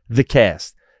code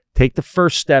thecast. Take the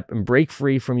first step and break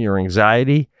free from your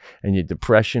anxiety and your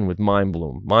depression with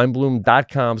MindBloom.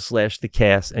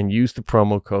 Mindbloom.com/thecast and use the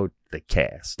promo code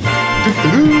thecast.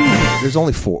 There's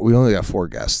only 4. We only got 4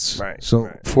 guests. Right.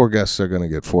 So 4 guests are going to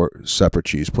get 4 separate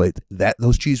cheese plates.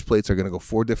 Those cheese plates are going to go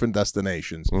 4 different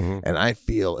destinations. And I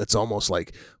feel it's almost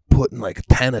like putting like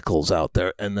tentacles out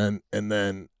there, and then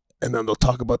they'll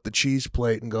talk about the cheese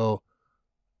plate and go,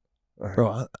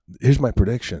 bro, here's my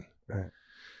prediction.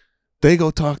 They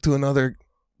go talk to another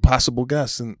possible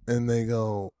guest, and they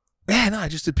go, no, I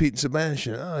just did Pete and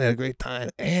Sebastian. Oh, I had a great time.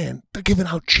 And they're giving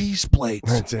out cheese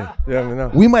plates. That's it. Yeah, I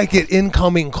know. We might get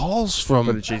incoming calls from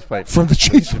the cheese plate. From the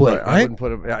cheese plate, right? I wouldn't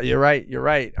put it. You're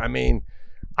right. I mean,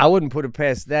 I wouldn't put it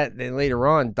past that. Then later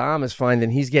on, Dom is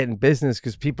finding he's getting business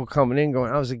because people coming in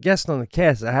going, I was a guest on the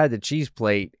cast. I had the cheese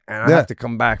plate, and I have to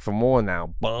come back for more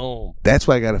now. Boom. That's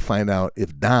why I got to find out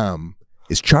if Dom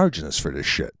is charging us for this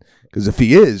shit. Because if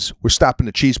he is, we're stopping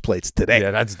the cheese plates today.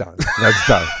 Yeah, that's done. That's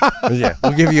done. Yeah,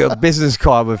 we'll give you a business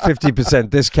card with 50%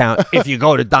 discount if you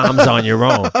go to Dom's on your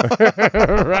own.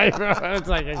 Right, bro? That's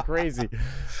like crazy.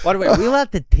 By the way, are we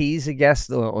allowed to tease a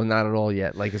guest or not at all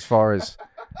yet? Like as far as,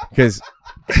 because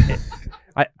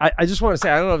I just want to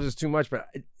say, I don't know if it's too much, but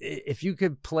if you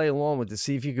could play along with this,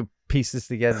 see if you could piece this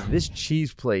together. This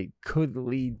cheese plate could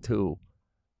lead to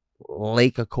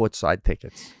Laker courtside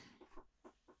tickets.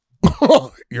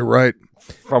 You're right.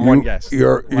 From one guest.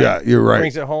 You're right.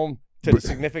 Brings it home to the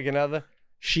significant other.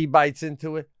 She bites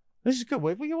into it. This is good.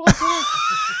 Wait, will you watch it?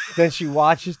 Then she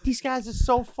watches. These guys are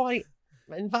so funny.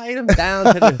 Invite them down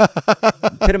to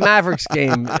the Mavericks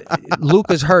game.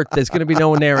 Luka's hurt. There's going to be no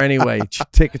one there anyway.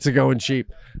 Tickets are going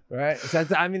cheap. Right?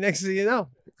 I mean, next thing you know,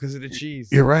 because of the cheese.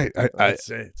 You're right. I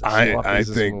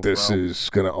think this is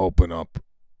going to open up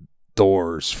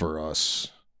doors for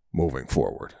us moving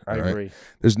forward. I agree.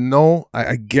 There's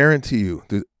I guarantee you.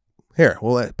 Here,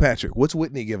 well, Patrick, what's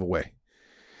Whitney give away?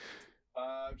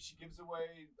 She gives away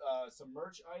some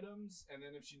merch items, and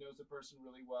then if she knows the person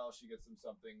really well, she gets them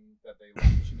something that they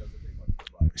like. She knows that they want to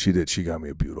buy. She did. She got me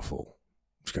a beautiful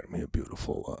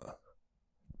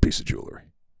piece of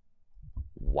jewelry.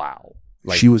 Wow.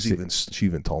 Like, she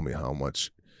even told me how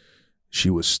much she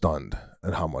was stunned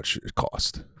at how much it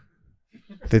cost.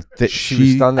 She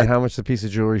was stunned at how much the piece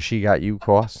of jewelry she got you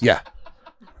cost? Yeah.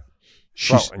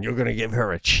 Bro, and you're gonna give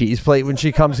her a cheese plate when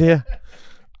she comes here?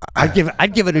 I'd give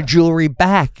her the jewelry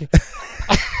back.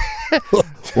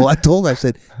 Well, I told her, I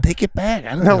said, take it back.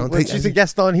 I don't know. She's a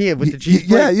guest on here with the cheese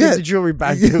plate. Give the jewelry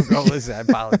back. Go, listen, I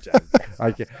apologize.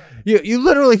 You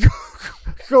literally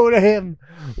go to him.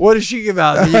 What does she give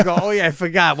out? And you go, oh yeah, I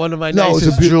forgot one of my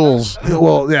nicest jewels.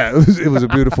 Well, yeah, it was a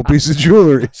beautiful piece of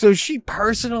jewelry. So she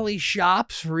personally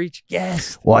shops for each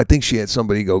guest. Well, I think she had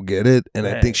somebody go get it, and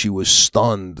I think she was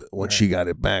stunned when she got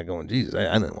it back. Going, Jesus,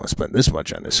 I didn't want to spend this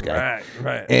much on this guy.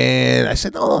 Right. And I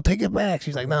said, no, take it back.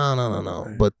 She's like,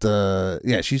 no. But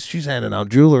yeah, she's handing out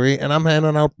jewelry, and I'm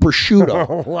handing out prosciutto.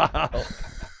 Oh, wow.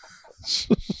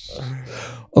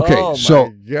 Okay, oh,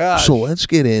 so let's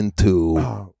get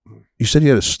into. You said you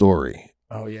had a story.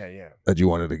 Oh yeah. That you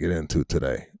wanted to get into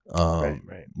today.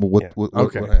 Right. What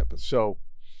happened? So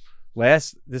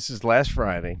this is last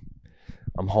Friday.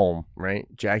 I'm home, right?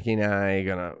 Jackie and I are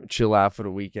gonna chill out for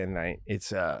the weekend night.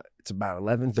 It's about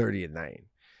 11:30 at night,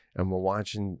 and we're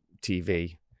watching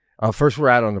TV. First, we're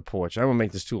out on the porch. I don't want to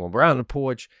make this too long. We're out on the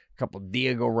porch. A couple of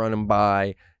deer go running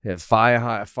by.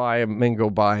 Firemen go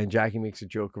by, and Jackie makes a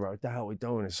joke about, what the hell are we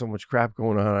doing? There's so much crap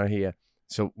going on out here.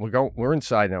 So we're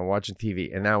inside now watching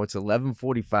TV, and now it's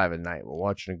 11:45 at night. We're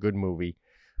watching a good movie.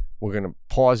 We're gonna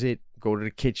pause it, go to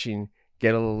the kitchen,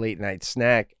 get a little late night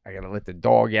snack. I gotta let the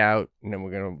dog out, and then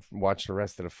we're gonna watch the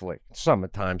rest of the flick. It's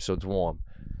summertime, so it's warm.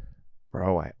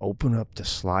 Bro, I open up the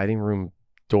sliding room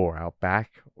door out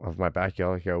back of my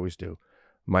backyard like I always do.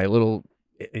 My little,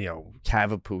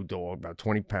 Cavapoo dog, about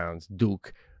 20 pounds,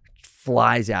 Duke,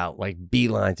 flies out, like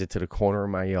beelines it to the corner of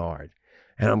my yard.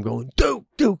 And I'm going,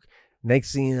 Duke.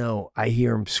 Next thing you know, I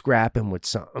hear him scrapping with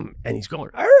something, and he's going,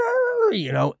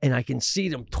 and I can see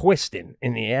them twisting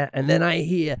in the air. And then I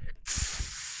hear,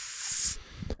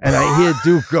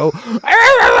 Duke go,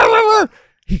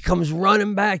 he comes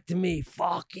running back to me,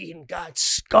 fucking got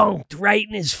skunked right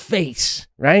in his face,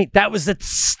 right? That was the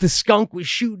skunk was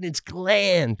shooting its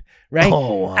gland, right?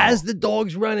 Oh, wow. As the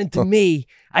dog's running to me,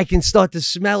 I can start to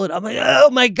smell it. I'm like, oh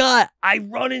my God. I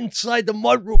run inside the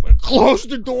mudroom and close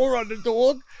the door on the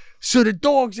dog. So the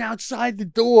dog's outside the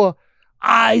door,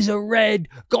 eyes are red,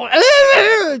 going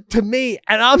to me,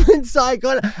 and I'm inside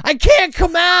going, I can't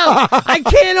come out. I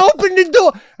can't open the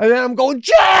door. And then I'm going,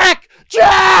 Jack.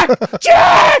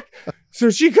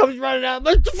 So she comes running out. I'm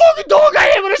like, the fucking dog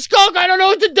got hit with a skunk. I don't know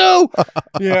what to do.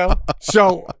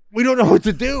 So we don't know what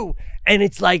to do. And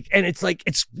it's like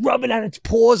it's rubbing at its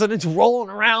paws and it's rolling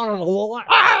around on the wall,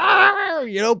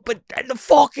 but the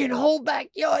fucking whole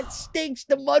backyard stinks.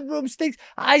 The mudroom stinks.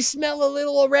 I smell a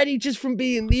little already just from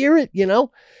being near it,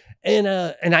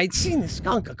 And I'd seen the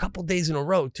skunk a couple days in a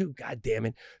row too. God damn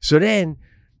it. So then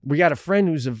we got a friend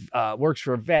who's works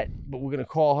for a vet, but we're gonna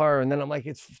call her. And then I'm like,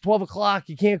 it's 12 o'clock.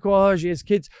 You can't call her. She has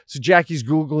kids. So Jackie's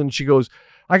Googling. She goes,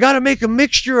 I gotta make a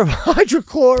mixture of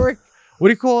hydrochloric. What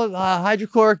do you call it?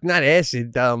 Hydrochloric, not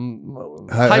acid.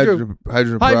 Hydrogen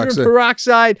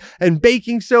peroxide and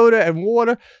baking soda and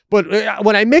water. But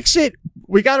when I mix it,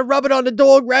 we got to rub it on the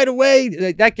dog right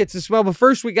away. That gets the smell. But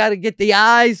first, we got to get the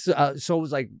eyes. So it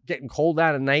was like getting cold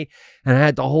out at night. And I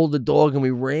had to hold the dog, and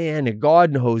we ran a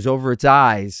garden hose over its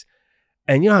eyes.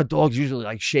 And you know how dogs usually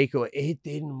like shake it? It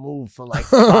didn't move for like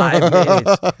 5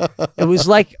 minutes. It was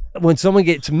like when someone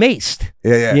gets maced.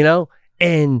 Yeah.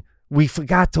 And we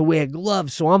forgot to wear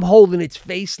gloves, so I'm holding its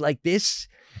face like this,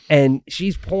 and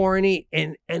she's pouring it,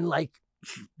 and like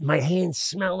my hands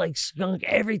smell like skunk.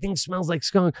 Everything smells like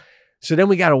skunk. So then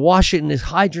we got to wash it in this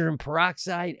hydrogen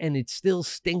peroxide, and it still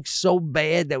stinks so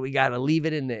bad that we got to leave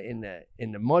it in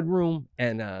the mud room,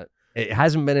 and it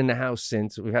hasn't been in the house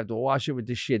since. We have to wash it with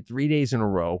this shit 3 days in a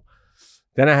row.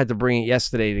 Then I had to bring it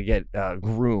yesterday to get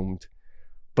groomed,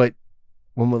 but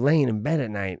when we're laying in bed at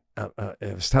night, I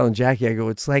was telling Jackie, I go,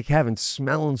 it's like having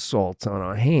smelling salts on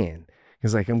our hand.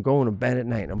 Because like I'm going to bed at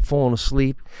night, I'm falling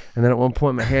asleep, and then at one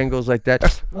point my hand goes like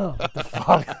that. Oh, what the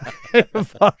fuck? The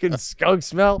fucking skunk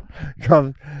smell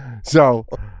comes. So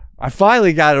I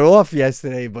finally got it off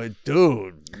yesterday, but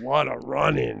dude, what a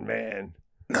run-in, man.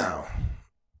 Now,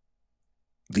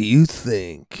 do you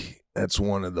think that's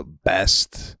one of the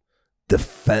best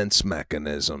defense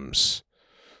mechanisms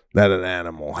that an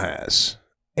animal has?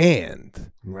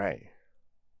 And right,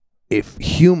 if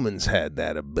humans had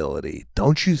that ability,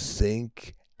 don't you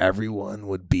think everyone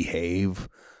would behave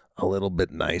a little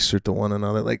bit nicer to one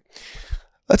another? Like,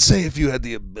 let's say if you had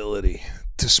the ability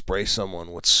to spray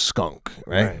someone with skunk,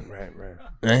 right?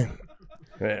 Right?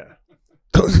 Yeah.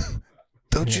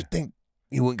 Don't you think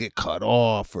you wouldn't get cut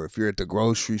off? Or if you're at the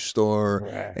grocery store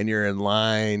and you're in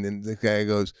line and the guy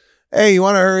goes, hey, you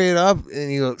want to hurry it up?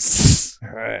 And you go,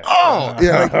 right. Oh,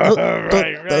 yeah,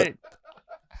 like, right.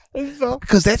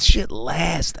 Because that shit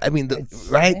lasts. I mean,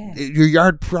 your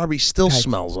yard probably still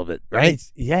smells of it, right?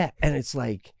 And it's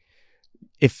like,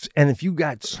 if you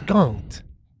got skunked,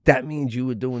 that means you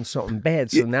were doing something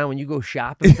bad. So now when you go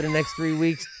shopping for the next 3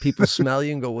 weeks, people smell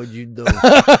you and go, "What'd you do?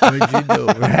 What'd you do?"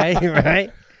 Right?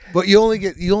 But you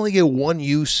only get one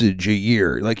usage a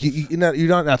year. Like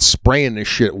you're not spraying this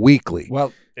shit weekly.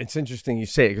 Well, it's interesting you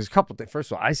say it because a couple things.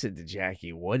 First of all, I said to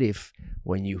Jackie, "What if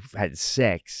when you had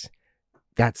sex,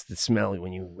 that's the smell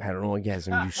when you had an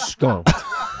orgasm, you skunked?"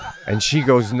 And she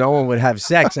goes, "No one would have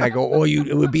sex." And I go, "Oh,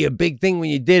 it would be a big thing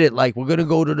when you did it. Like, we're gonna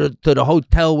go to the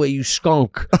hotel where you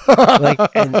skunk, like,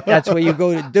 and that's where you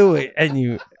go to do it.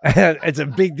 And it's a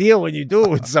big deal when you do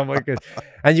it with someone,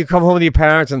 and you come home with your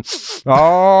parents and so,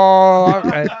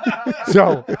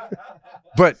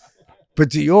 but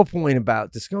to your point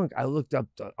about the skunk, I looked up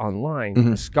online.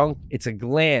 A skunk, it's a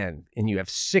gland, and you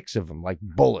have 6 of them, like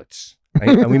bullets.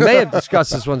 Right? And we may have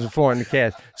discussed this once before in the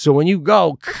cast. So when you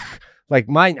go. Like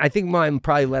mine, I think mine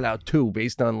probably let out 2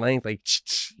 based on length, like,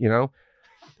 you know?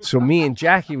 So me and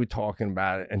Jackie were talking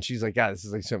about it, and she's like, "God, this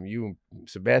is like something you and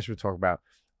Sebastian were talking about."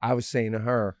 I was saying to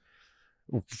her,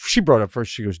 she brought up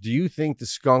first, she goes, "Do you think the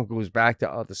skunk goes back to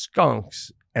other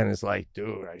skunks?" And it's like,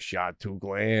 "Dude, I shot 2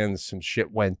 glands, some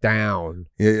shit went down."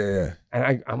 Yeah.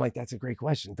 And I'm like, that's a great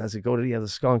question. Does it go to the other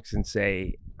skunks and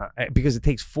say, because it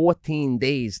takes 14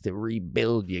 days to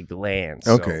rebuild your glands.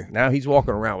 Okay. So now he's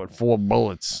walking around with 4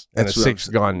 bullets and a 6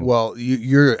 gun. Well,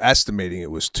 you're estimating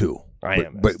it was 2. I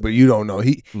am. But you don't know.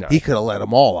 He could have let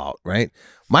them all out, right?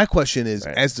 My question is,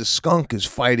 as the skunk is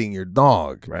fighting your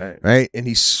dog, right? And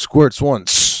he squirts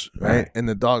once, right? And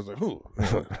the dog's like, "Who? What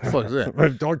the fuck is that?"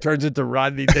 The dog turns into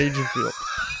Rodney Dangerfield.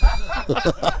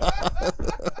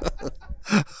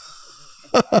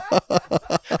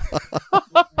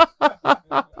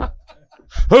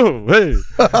 Oh, hey,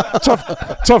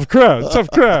 tough crowd. All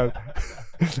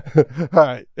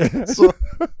right.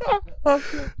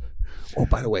 Oh,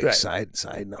 by the way, side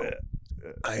note.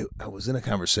 I was in a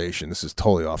conversation. This is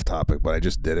totally off topic, but I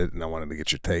just did it, and I wanted to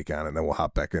get your take on it, and then we'll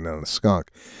hop back in on the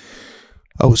skunk.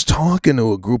 I was talking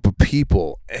to a group of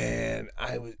people, and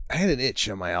I had an itch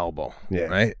on my elbow,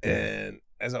 right? And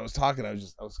as I was talking, I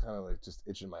was kind of like just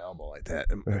itching my elbow like that,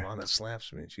 and Mona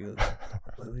slaps me, and she goes,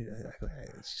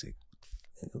 she's like,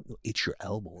 "Itch your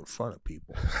elbow in front of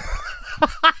people."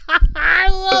 I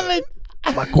love it.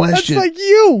 My question, that's like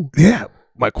you. Yeah,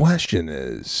 my question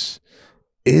is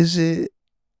it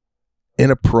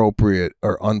inappropriate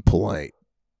or unpolite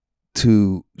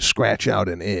to scratch out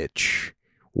an itch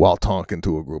while talking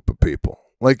to a group of people?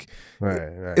 Like,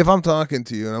 if I'm talking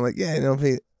to you and I'm like, "Yeah, you know,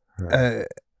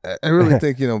 I really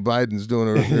think, you know, Biden's doing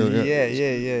a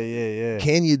yeah.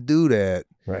 Can you do that?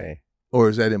 Right. Or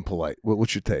is that impolite?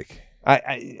 What's your take?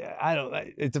 I don't.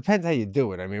 It depends how you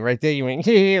do it. I mean, right there you went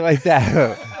like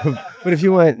that. But if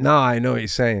you went, "No, I know what you're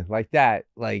saying," like that,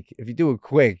 like if you do it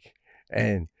quick,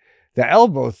 and the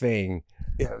elbow thing.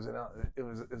 Yeah, it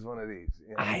was one of these.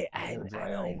 You know, I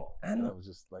don't know. Was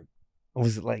just like,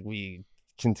 was it like we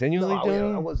continually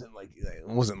doing? It wasn't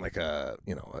like a,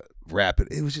 you know, a rapid.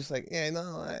 It was just like, "Yeah, no,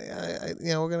 I you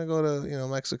know, we're gonna go to, you know,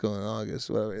 Mexico in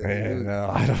August." Whatever. No,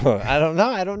 I don't know.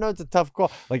 I don't know. It's a tough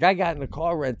call. Like, I got in a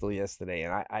car rental yesterday,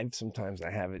 and I sometimes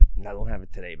I have it. I don't have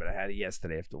it today, but I had it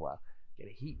yesterday. After a while, get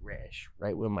a heat rash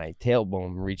right where my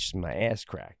tailbone reaches my ass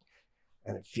crack,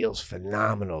 and it feels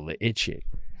phenomenal to itch it.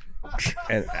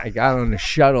 And I got on the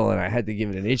shuttle, and I had to give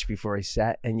it an itch before I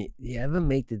sat. And you ever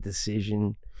make the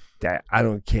decision that I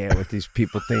don't care what these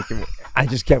people think of me? I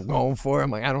just kept going for it.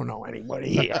 I'm like, I don't know anybody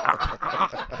here.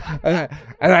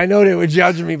 and I know they were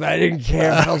judging me, but I didn't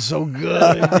care. It felt so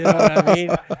good. You know what I mean?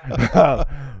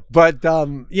 But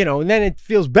you know, and then it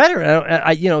feels better.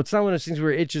 You know, it's not one of those things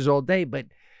where it itches all day, but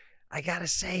I gotta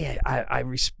say,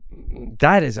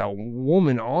 that is a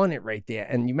woman on it right there.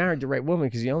 And you married the right woman,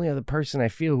 because the only other person I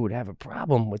feel who would have a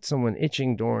problem with someone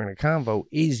itching during a convo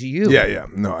is you. Yeah.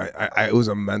 No, it was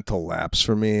a mental lapse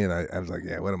for me, and I was like,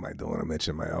 "Yeah, what am I doing? I'm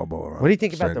itching my elbow around." What do you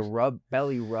think about the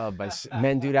belly rub?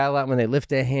 Men do that a lot when they lift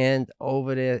their hand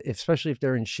over there, especially if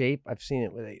they're in shape. I've seen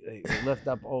it where they lift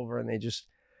up over and they just,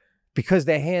 because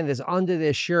their hand is under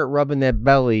their shirt rubbing their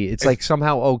belly. It's like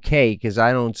somehow okay, because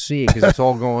I don't see it, because it's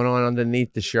all going on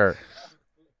underneath the shirt.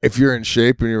 If you're in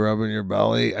shape and you're rubbing your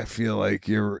belly, I feel like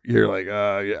you're like,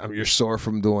 you're sore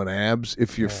from doing abs.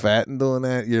 If you're fat and doing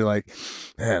that, you're like,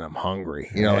 "Man, I'm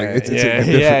hungry." You know, like it's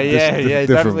a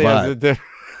different vibe.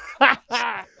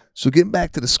 So getting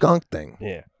back to the skunk thing.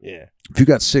 Yeah. If you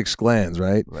got 6 glands,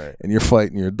 right? And you're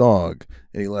fighting your dog,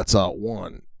 and he lets out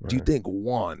one, do you think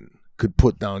one could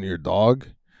put down your dog?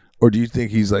 Or do you think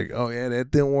he's like, "Oh yeah,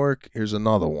 that didn't work, here's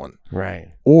another one"? Right.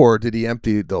 Or did he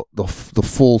empty the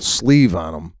full sleeve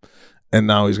on him And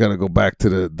now he's got to go back to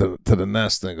the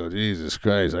nest and go, Jesus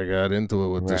Christ, I got into it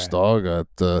with this dog at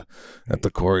the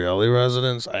Correale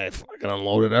residence. I fucking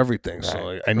unloaded everything.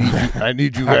 So I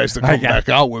need you guys to come back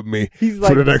out with me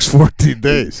for the next 14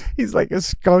 days. He's like a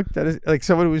skunk that is like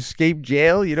someone who escaped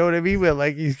jail. You know what I mean? Where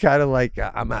like he's kind of like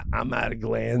I'm out of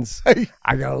glands.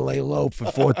 I gotta lay low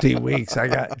for 14 weeks. I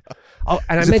got. Oh,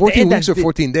 and Is it 14 weeks or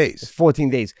 14 days? 14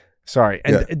 days. Sorry.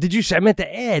 And did you? I meant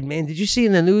to add, man. Did you see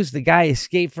in the news the guy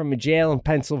escaped from a jail in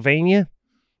Pennsylvania?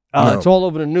 No. It's all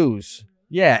over the news.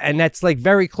 Yeah, and that's like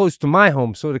very close to my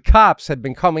home. So the cops had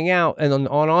been coming out and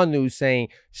on our news saying,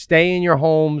 stay in your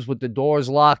homes with the doors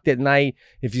locked at night.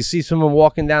 If you see someone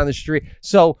walking down the street.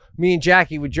 So me and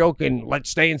Jackie were joking,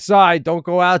 let's stay inside. Don't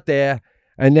go out there.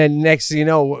 And then next thing you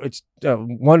know, it's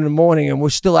 1 in the morning and we're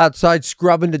still outside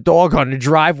scrubbing the dog on the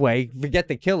driveway. Forget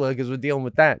the killer because we're dealing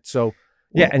with that. So,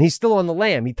 yeah, and he's still on the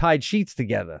lam. He tied sheets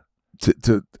together.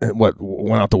 To what,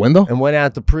 went out the window? And went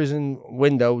out the prison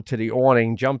window to the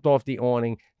awning, jumped off the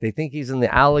awning. They think he's in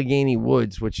the Allegheny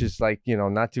Woods, which is like, you know,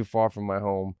 not too far from my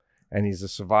home. And he's a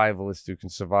survivalist who can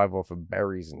survive off of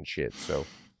berries and shit. So,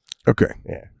 okay.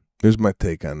 Yeah. Here's my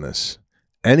take on this.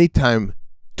 Anytime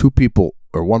two people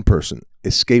or one person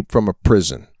escape from a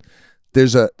prison,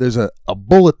 there's a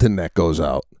bulletin that goes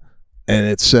out and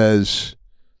it says,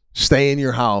 stay in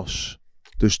your house.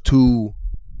 There's two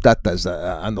tatas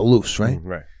on the loose, right?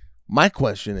 Right. My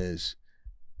question is,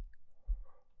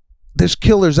 there's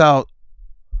killers out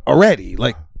already,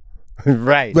 like,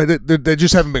 right? They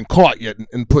just haven't been caught yet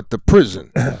and put to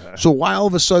prison. So why all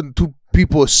of a sudden two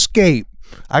people escape?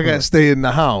 I gotta stay in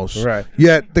the house. Right.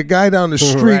 Yet the guy down the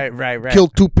street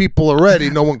killed 2 people already.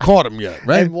 No one caught him yet.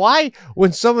 Right. And why,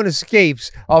 when someone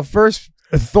escapes, our first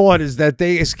thought is that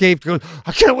they escaped. Goes,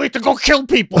 I can't wait to go kill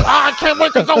people. I can't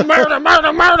wait to go murder.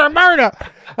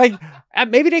 Like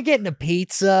maybe they're getting a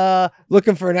pizza,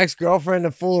 looking for an ex-girlfriend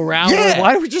to fool around with.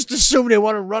 Why do we just assume they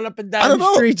want to run up and down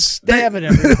the street stabbing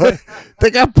everybody?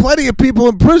 They got plenty of people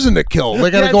in prison to kill.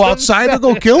 They got to go outside to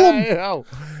go kill them. I know.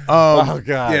 Oh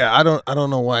God. Yeah, I don't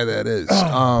know why that is.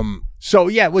 So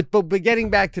yeah, but getting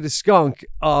back to the skunk,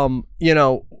 you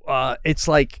know, it's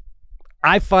like,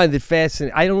 I find it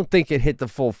fascinating. I don't think it hit the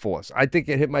full force. I think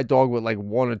it hit my dog with like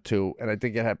 1 or 2, and I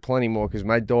think it had plenty more because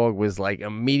my dog was like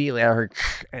immediately I heard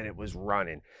and it was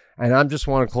running. And I just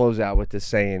want to close out with this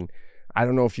saying, I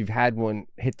don't know if you've had one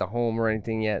hit the home or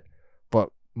anything yet, but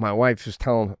my wife was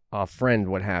telling a friend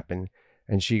what happened,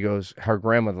 and she goes, her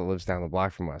grandmother lives down the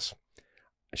block from us.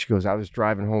 She goes, I was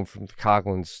driving home from the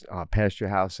Coughlin's past your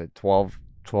house at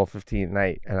 12:15 at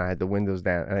night, and I had the windows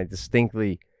down, and I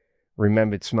distinctly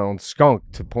remembered smelling skunk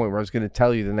to the point where I was going to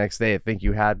tell you the next day I think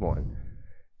you had one.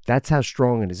 That's how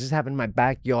strong it is. This happened in my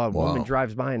backyard. Wow. Woman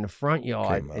drives by in the front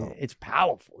yard, and it's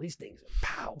powerful. These things are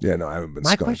powerful. Yeah, no, I haven't been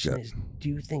My skunked question yet. is, do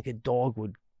you think a dog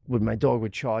would my dog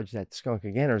would charge that skunk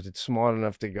again, or is it smart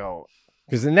enough to go?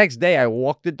 Because the next day I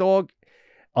walked the dog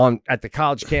at the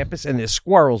college campus, and there's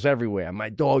squirrels everywhere. My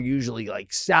dog usually like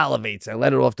salivates. I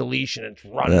let it off the leash, and it's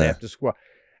running after squirrel.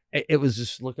 It was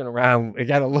just looking around. It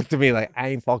kind of looked at me like, I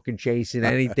ain't fucking chasing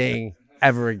anything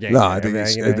ever again. No, I think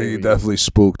he definitely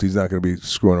spooked. He's not going to be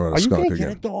screwing around a skunk again. Are you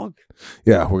going to get a dog?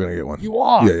 Yeah, we're going to get one. You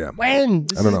are? Yeah. When?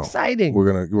 This is exciting.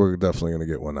 We're definitely going to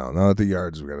get one now. Now at the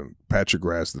yards, we got a patch of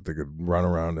grass that they could run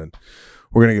around in.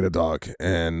 We're going to get a dog.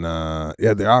 And,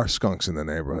 yeah, there are skunks in the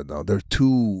neighborhood, though. There are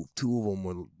two of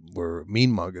them were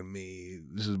mean mugging me.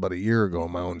 This is about a year ago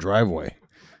in my own driveway.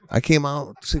 I came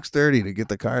out 6:30 to get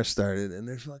the car started, and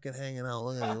they're fucking hanging out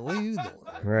looking at me. What are you doing?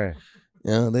 Right.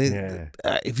 You know,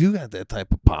 if you got that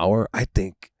type of power, I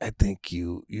think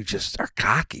you just are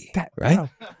cocky, right?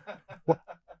 Well,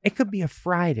 it could be a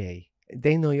Friday.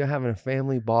 They know you're having a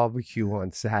family barbecue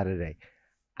on Saturday.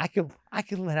 I could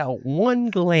let out one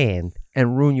gland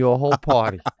and ruin your whole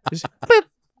party. Just boop.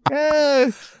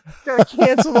 Gotta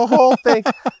cancel the whole thing.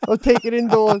 I'll take it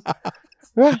indoors.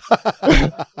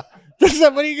 That's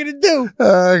not what are you gonna do?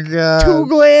 Oh God! 2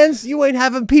 glands? You ain't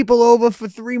having people over for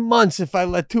 3 months if I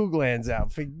let 2 glands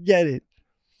out. Forget it.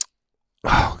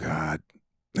 Oh God!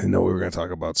 I know we were gonna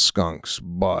talk about skunks,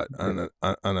 but see, that's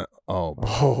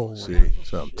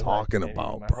what I'm talking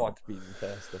about, bro.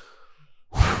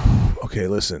 Okay,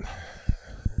 listen.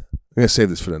 I'm gonna save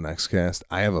this for the next cast.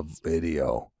 I have a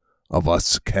video of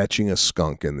us catching a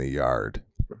skunk in the yard,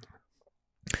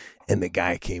 and the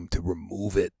guy came to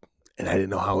remove it. And I didn't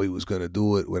know how he was going to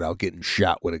do it without getting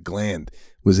shot with a gland.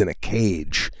 It was in a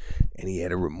cage, and he had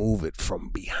to remove it from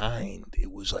behind.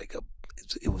 It was like a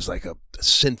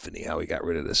symphony how he got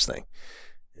rid of this thing.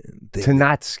 To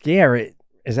not scare it.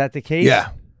 Is that the case? Yeah.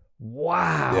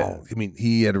 Wow. Yeah, I mean,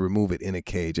 he had to remove it in a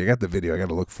cage. I got the video. I got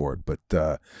to look for it. But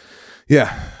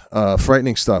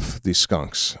frightening stuff. These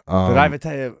skunks. Did I ever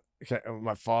tell you?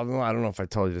 My father-in-law. I don't know if I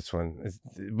told you this one.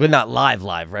 We're not live,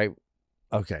 right?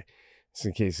 Okay. Just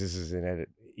in case this is an edit.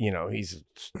 He's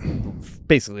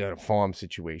basically on a farm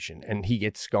situation, and he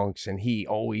gets skunks, and he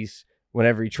always,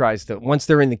 whenever he tries to, once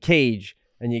they're in the cage,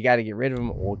 and you got to get rid of them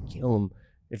or kill them.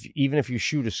 Even if you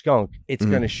shoot a skunk, it's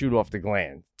going to shoot off the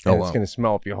gland. And it's going to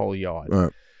smell up your whole yard.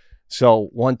 Right. So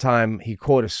one time he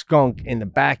caught a skunk in the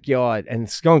backyard, and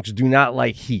skunks do not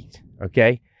like heat,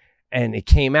 okay? And it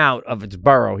came out of its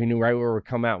burrow. He knew right where it would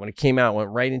come out. When it came out, it went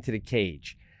right into the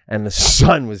cage. And the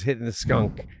sun was hitting the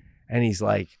skunk. And he's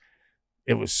like,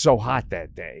 it was so hot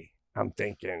that day. I'm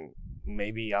thinking,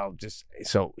 maybe I'll just...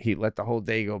 So he let the whole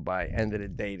day go by. End of the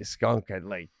day, the skunk had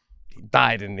he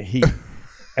died in the heat.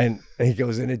 And he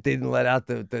goes, and it didn't let out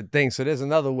the thing. So there's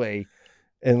another way,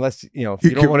 unless, if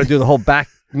you don't want to do the whole back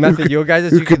method, you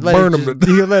guys, you could let it you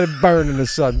can let it burn in the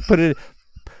sun. Put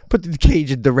the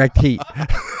cage in direct heat.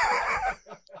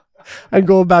 And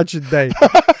go about your day.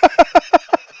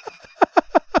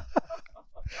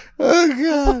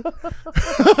 Oh, God.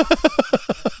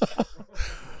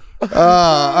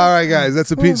 All right, guys, that's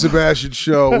the Pete and Sebastian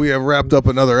show. We have wrapped up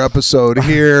another episode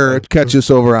here. Catch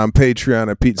us over on Patreon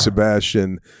at Pete and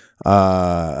Sebastian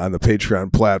on the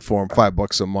Patreon platform,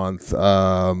 $5 a month.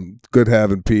 Good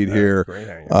having Pete here.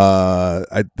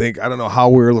 I don't know how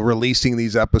we're releasing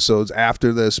these episodes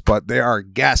after this, but they are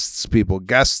guests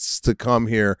to come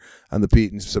here on the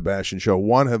Pete and Sebastian show.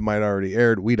 One might already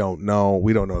aired. We don't know.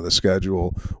 We don't know the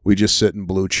schedule. We just sit in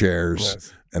blue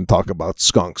chairs and talk about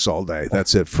skunks all day.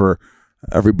 That's it for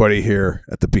everybody here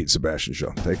at the Pete and Sebastian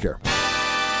show. Take care.